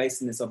I'm not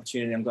wasting this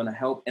opportunity. I'm going to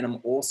help. And I'm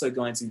also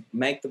going to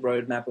make the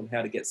roadmap of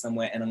how to get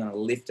somewhere. And I'm going to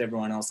lift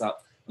everyone else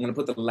up. I'm going to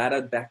put the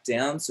ladder back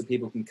down so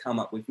people can come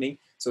up with me.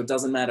 So it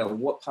doesn't matter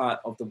what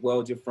part of the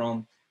world you're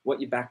from,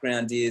 what your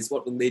background is,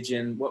 what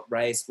religion, what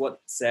race,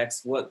 what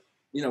sex, what,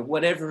 you know,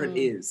 whatever it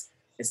is.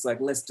 It's like,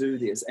 let's do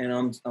this.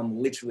 And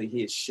I'm literally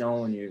here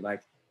showing you,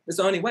 like, it's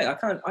the only way. I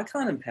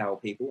can't empower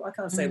people. I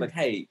can't say like,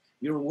 hey,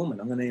 you're a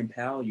woman, I'm going to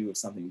empower you with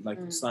something, like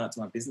sign up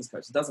to my business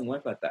coach. It doesn't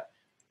work like that.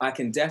 I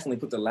can definitely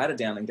put the ladder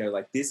down and go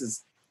like, this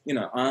is, you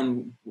know,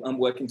 I'm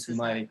working to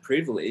my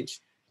privilege.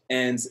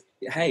 And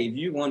hey, if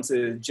you want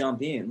to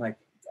jump in, like,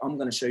 I'm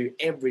going to show you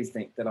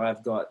everything that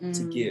I've got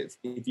to give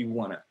if you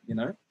want it, you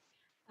know?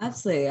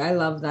 Absolutely. I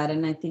love that.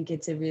 And I think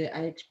it's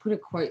I put a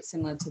quote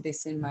similar to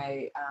this in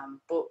my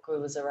book. It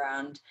was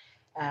around,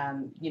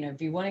 you know, if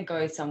you want to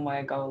go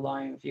somewhere, go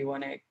alone. If you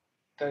want to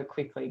go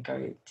quickly,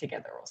 go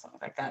together, or something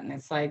like that. And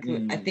it's like,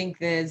 I think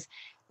there's,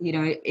 you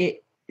know,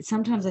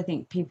 sometimes I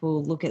think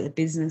people look at the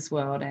business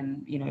world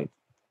and, you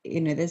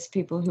know, there's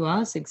people who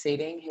are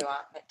succeeding, who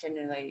are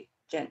genuinely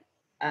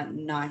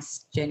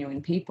nice,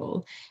 genuine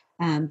people.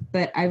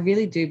 But I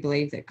really do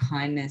believe that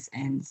kindness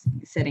and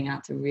setting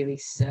out to really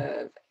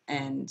serve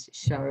and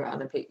show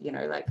other people, you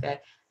know, like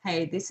that,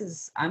 hey,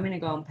 I'm going to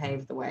go and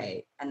pave the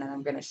way, and then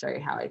I'm going to show you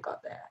how I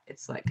got there.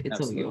 It's like, it's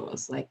Absolutely. All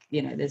yours. Like,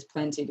 you know, there's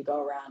plenty to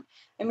go around.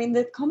 I mean,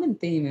 the common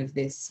theme of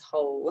this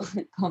whole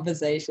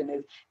conversation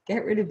is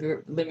get rid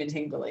of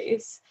limiting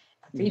beliefs,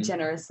 be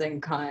generous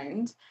and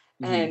kind,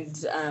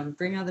 and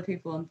bring other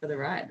people on for the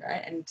ride,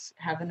 right? And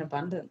have an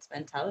abundance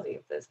mentality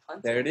if there's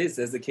plenty. There it is.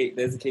 There's the key.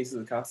 There's the keys to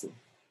the castle.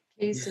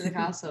 Keys to the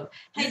castle.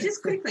 Hey,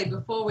 just quickly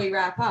before we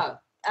wrap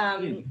up,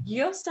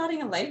 you're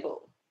starting a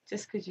label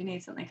just because you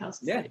need something else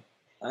to do.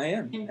 I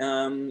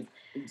am.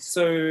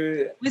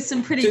 So with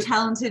some pretty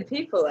talented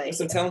people, with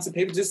some talented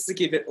people. Just to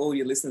give all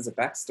your listeners a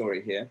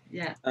backstory here.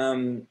 Yeah.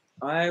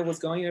 I was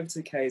going over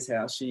to Kay's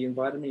house. She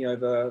invited me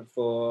over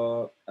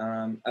for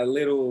a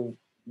little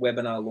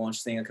webinar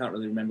launch thing. I can't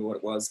really remember what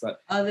it was,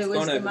 but there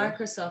was the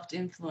Microsoft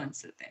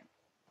influencer thing.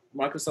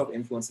 Microsoft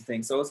influencer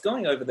thing. So I was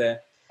going over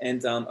there.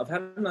 And I've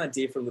had an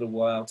idea for a little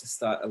while to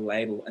start a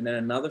label. And then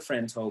another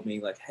friend told me,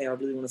 like, hey, I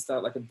really want to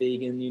start like a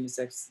vegan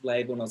unisex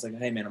label. And I was like,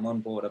 hey, man, I'm on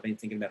board. I've been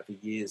thinking about it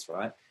for years,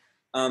 right?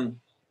 And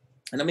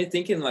I've been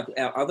thinking, like,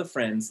 our other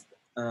friends,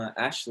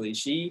 Ashley,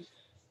 she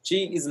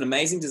is an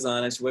amazing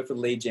designer. She worked for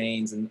Lee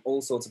Jeans and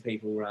all sorts of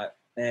people, right?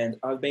 And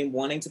I've been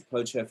wanting to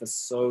poach her for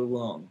so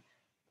long.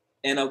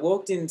 And I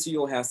walked into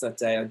your house that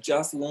day. I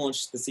just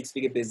launched the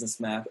 6-figure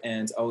business map,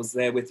 and I was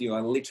there with you. I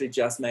literally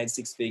just made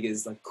 6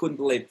 figures. I couldn't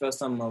believe it. First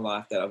time in my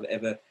life that I've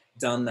ever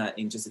done that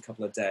in just a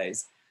couple of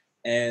days.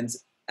 And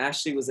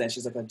Ashley was there.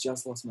 She's like, I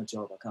just lost my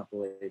job. I can't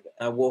believe it.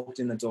 And I walked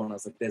in the door, and I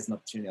was like, there's an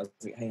opportunity. I was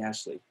like, hey,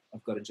 Ashley,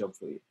 I've got a job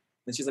for you.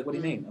 And she's like, what do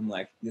you mean? I'm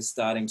like, you're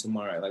starting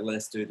tomorrow. Like,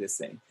 let's do this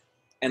thing.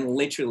 And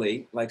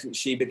literally, like,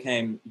 she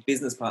became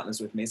business partners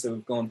with me. So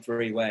we've gone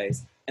 3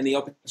 ways. And the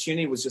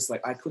opportunity was just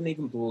like, I couldn't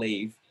even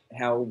believe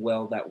how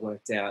well that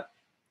worked out,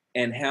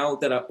 and how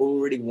that I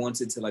already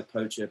wanted to like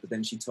poach her, but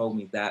then she told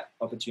me that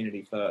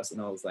opportunity first, and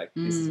I was like,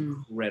 this is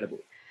incredible.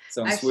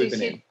 So I'm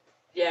swooping in.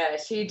 Yeah,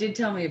 she did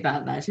tell me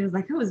about that. She was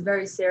like, it was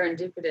very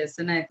serendipitous.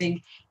 And I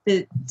think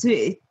that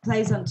it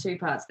plays on two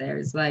parts there.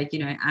 Is like,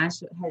 Ash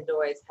has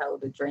always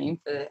held a dream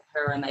for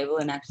her own label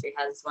and actually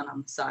has one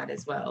on the side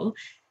as well.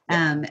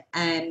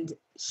 And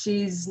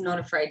she's not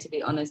afraid to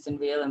be honest and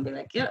real and be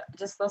like, yeah, I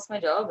just lost my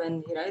job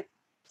and,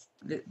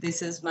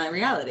 this is my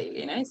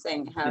reality,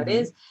 saying how it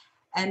is.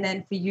 And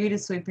then for you to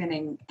swoop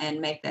in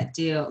and make that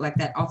deal, like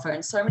that offer,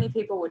 and so many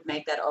people would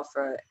make that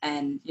offer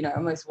and,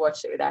 almost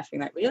watch it with Ash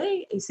being like,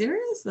 really? Are you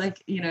serious?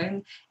 Like,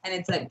 and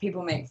it's like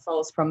people make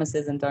false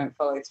promises and don't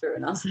follow through.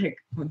 And I was like,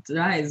 well,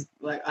 guys,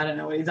 like, I don't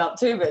know what he's up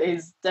to, but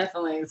he's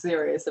definitely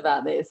serious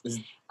about this.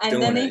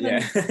 And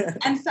then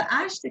and for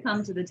Ash to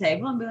come to the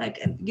table and be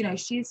like,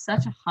 she's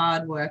such a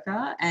hard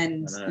worker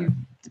and you've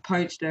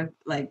poached her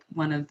like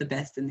one of the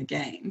best in the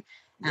game.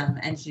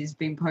 And she's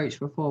been poached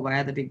before by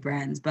other big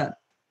brands, but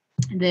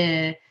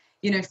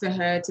for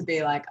her to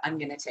be like, I'm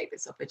going to take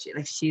this opportunity,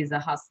 like she's a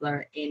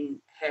hustler in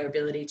her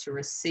ability to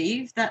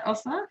receive that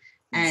offer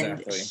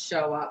and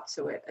show up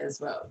to it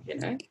as well,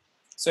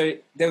 So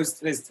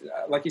there's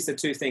like you said,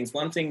 two things.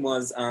 One thing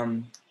was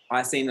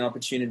I seen an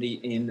opportunity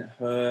in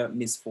her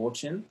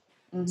misfortune.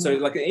 So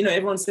like,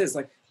 everyone says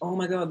like, oh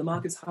my God, the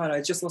market's hard.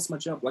 I just lost my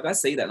job. Like I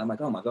see that and I'm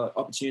like, oh my God,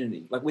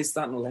 opportunity. Like we're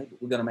starting a label.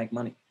 We're going to make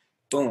money.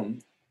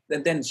 Boom.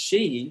 And then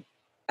she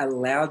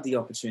allowed the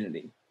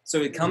opportunity.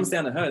 So it comes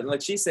down to her.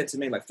 Like she said to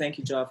me, like, thank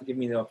you, Jar, for giving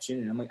me the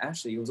opportunity. I'm like,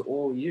 Ashley, it was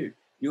all you.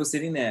 You were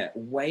sitting there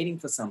waiting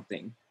for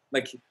something.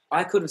 Like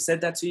I could have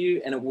said that to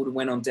you and it would have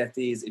went on deaf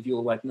ears if you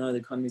were like, no, the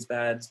economy's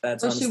bad. It's bad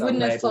time well, she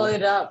wouldn't have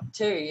followed up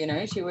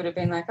too, She would have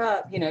been like,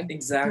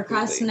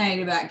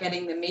 procrastinate about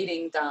getting the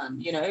meeting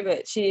done,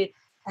 but she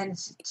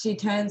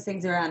turns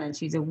things around and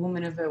she's a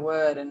woman of her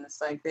word. And it's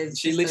like,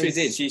 she literally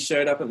did. She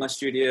showed up at my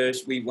studio.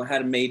 We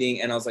had a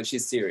meeting and I was like,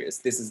 she's serious.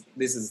 This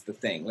is the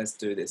thing. Let's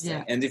do this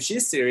thing. And if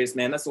she's serious,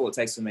 man, that's all it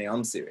takes for me.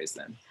 I'm serious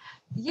then.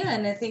 Yeah,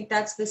 and I think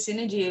that's the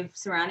synergy of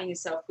surrounding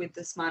yourself with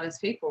the smartest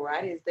people,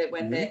 right? Is that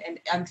when and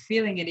I'm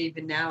feeling it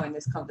even now in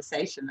this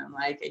conversation. I'm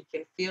like, you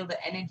can feel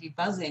the energy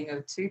buzzing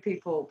of two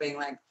people being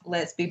like,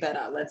 let's be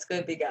better, let's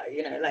go bigger,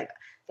 like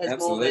there's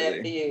more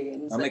there for you.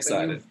 And I'm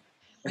excited.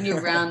 When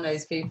you're around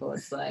those people,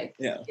 it's like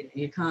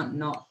you can't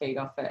not feed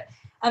off it.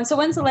 So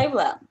when's the label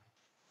out?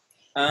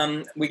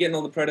 We're getting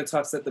all the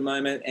prototypes at the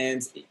moment,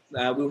 and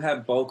we'll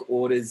have bulk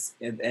orders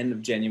at the end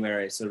of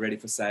January, so ready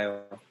for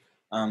sale.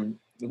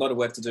 A lot of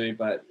work to do,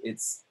 but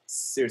it's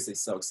seriously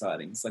so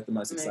exciting. It's like the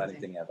most exciting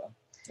thing ever.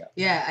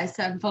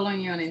 I'm following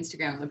you on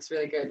Instagram. It looks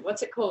really good.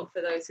 What's it called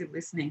for those who are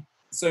listening?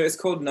 So it's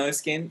called No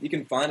Skin. You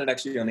can find it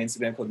actually on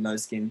Instagram called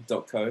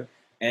noskin.co.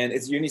 And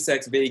it's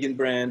unisex vegan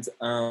brand.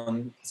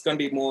 It's going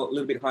to be a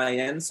little bit high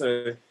end.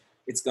 So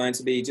it's going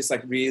to be just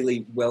like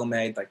really well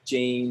made, like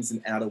jeans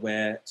and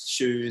outerwear,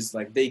 shoes,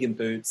 like vegan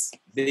boots,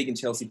 vegan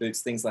Chelsea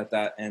boots, things like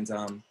that. And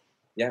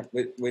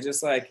we're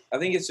just like, I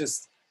think it's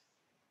just,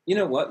 you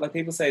know what? Like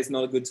people say it's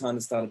not a good time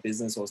to start a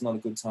business or it's not a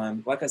good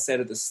time. Like I said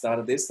at the start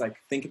of this, like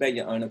think about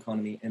your own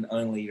economy and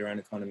only your own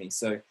economy.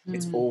 So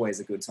it's always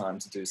a good time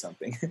to do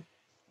something.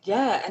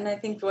 Yeah, and I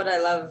think what I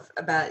love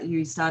about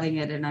you starting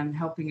it, and I'm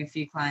helping a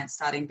few clients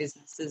starting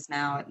businesses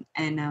now,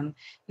 and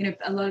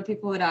a lot of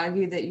people would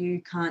argue that you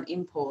can't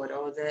import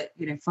or that,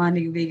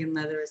 finding vegan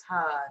leather is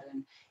hard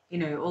and,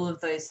 all of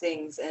those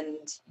things. And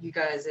you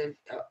guys have,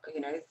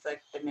 it's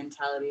like the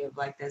mentality of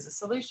like, there's a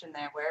solution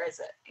there. Where is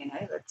it?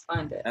 Let's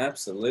find it.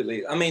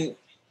 Absolutely. I mean,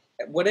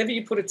 whatever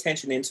you put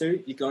attention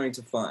into, you're going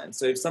to find.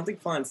 So if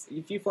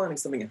you're finding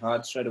something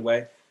hard straight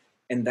away,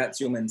 and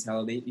that's your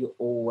mentality, you're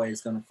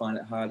always going to find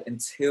it hard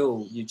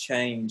until you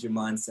change your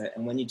mindset.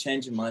 And when you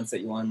change your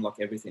mindset, you unlock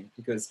everything.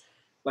 Because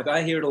like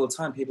I hear it all the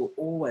time, people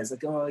always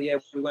like, oh yeah,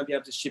 we won't be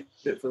able to ship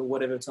it for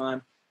whatever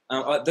time.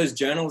 Those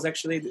journals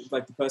actually,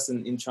 like the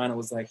person in China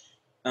was like,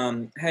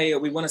 hey,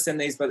 we want to send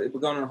these, but we're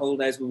going on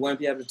holidays. We won't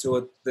be able to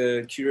tour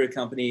the courier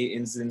company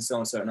in so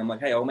and so. And I'm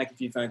like, hey, I'll make a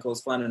few phone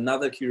calls, find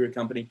another courier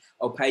company.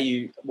 I'll pay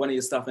you one of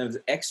your staff members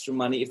extra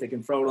money if they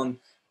can throw it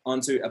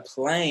onto a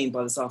plane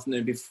by this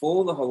afternoon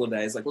before the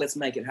holidays. Like, let's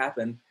make it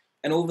happen.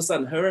 And all of a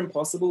sudden, her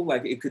impossible,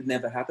 like it could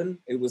never happen.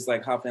 It was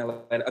like half an hour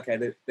later,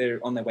 okay, they're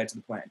on their way to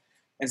the plane.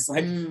 And it's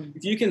like,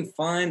 if you can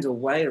find a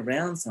way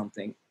around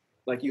something,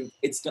 like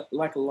it's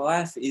like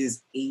life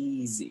is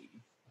easy.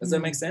 Does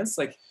that make sense?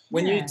 Like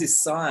when you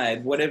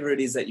decide whatever it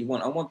is that you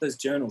want, I want those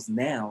journals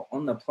now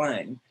on the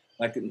plane.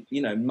 Like,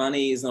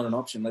 money is not an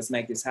option. Let's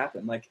make this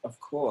happen. Like, of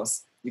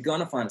course, you're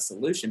going to find a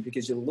solution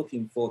because you're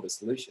looking for the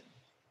solution.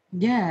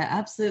 Yeah,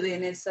 absolutely.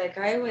 And it's like,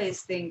 I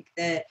always think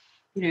that,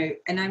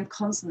 and I'm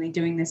constantly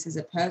doing this as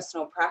a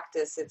personal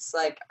practice. It's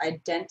like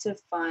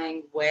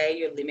identifying where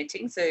you're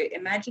limiting. So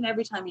imagine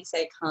every time you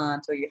say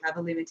can't, or you have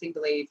a limiting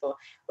belief, or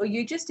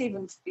you just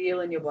even feel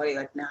in your body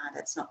like, nah,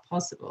 that's not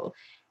possible.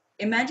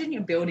 Imagine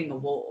you're building a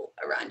wall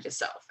around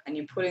yourself and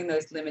you're putting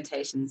those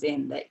limitations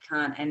in that you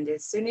can't. And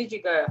as soon as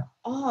you go,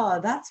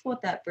 oh, that's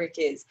what that brick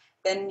is,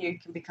 then you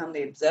can become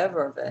the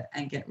observer of it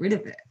and get rid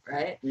of it,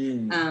 right?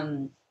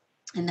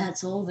 And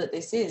that's all that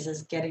this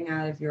is getting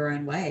out of your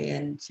own way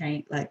and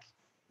change, like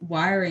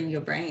wiring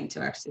your brain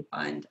to actually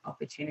find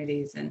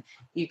opportunities. And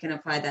you can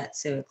apply that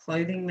to a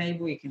clothing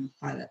label, you can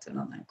apply that to an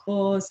online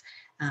course,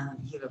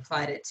 you've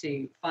applied it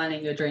to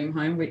finding your dream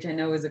home, which I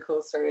know is a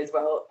cool story as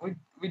well.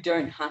 We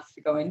don't have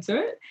to go into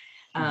it,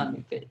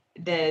 but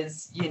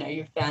there's, you know,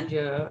 you've found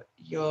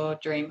your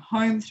dream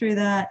home through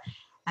that.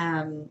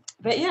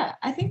 But yeah,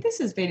 I think this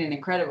has been an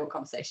incredible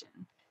conversation.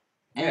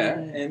 Yeah,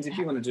 and if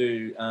you want to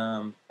do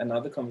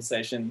another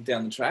conversation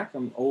down the track,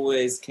 I'm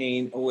always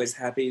keen, always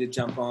happy to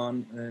jump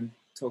on and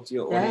talk to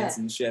your audience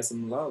and share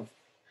some love.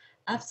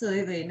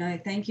 Absolutely. No,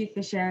 thank you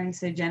for sharing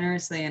so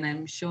generously. And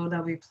I'm sure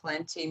there'll be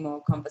plenty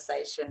more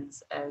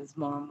conversations as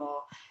more and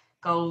more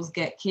goals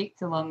get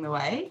kicked along the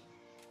way.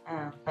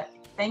 But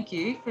thank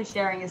you for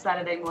sharing a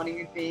Saturday morning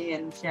with me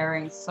and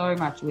sharing so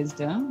much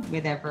wisdom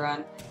with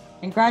everyone.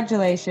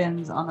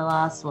 Congratulations on the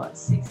last,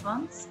 6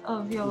 months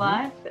of your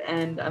life.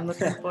 And I'm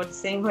looking forward to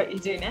seeing what you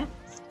do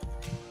next.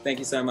 Thank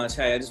you so much.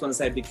 Hey, I just want to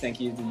say a big thank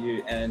you to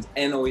you and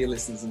all your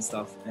listeners and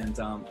stuff. And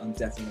I'm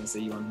definitely going to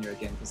see you on here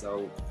again, because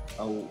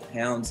I'll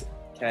hound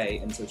Kay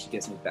until she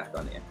gets me back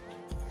on here.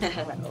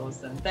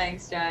 Awesome.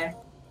 Thanks, Jai.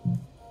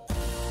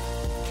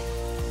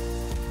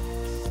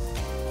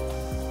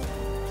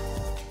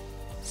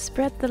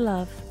 Spread the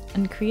love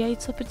and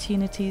create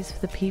opportunities for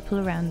the people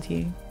around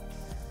you.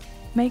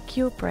 Make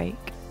Your Break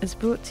is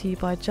brought to you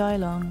by Jai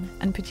Long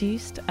and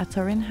produced at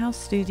our in-house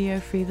studio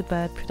Free the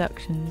Bird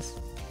Productions.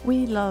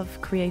 We love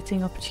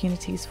creating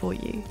opportunities for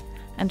you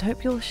and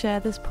hope you'll share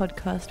this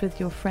podcast with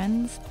your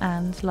friends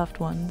and loved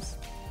ones.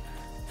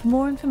 For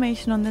more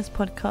information on this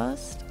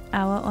podcast,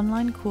 our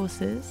online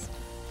courses,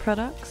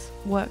 products,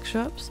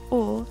 workshops,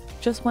 or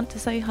just want to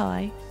say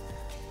hi,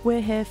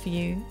 we're here for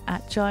you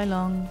at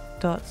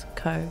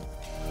jailong.co.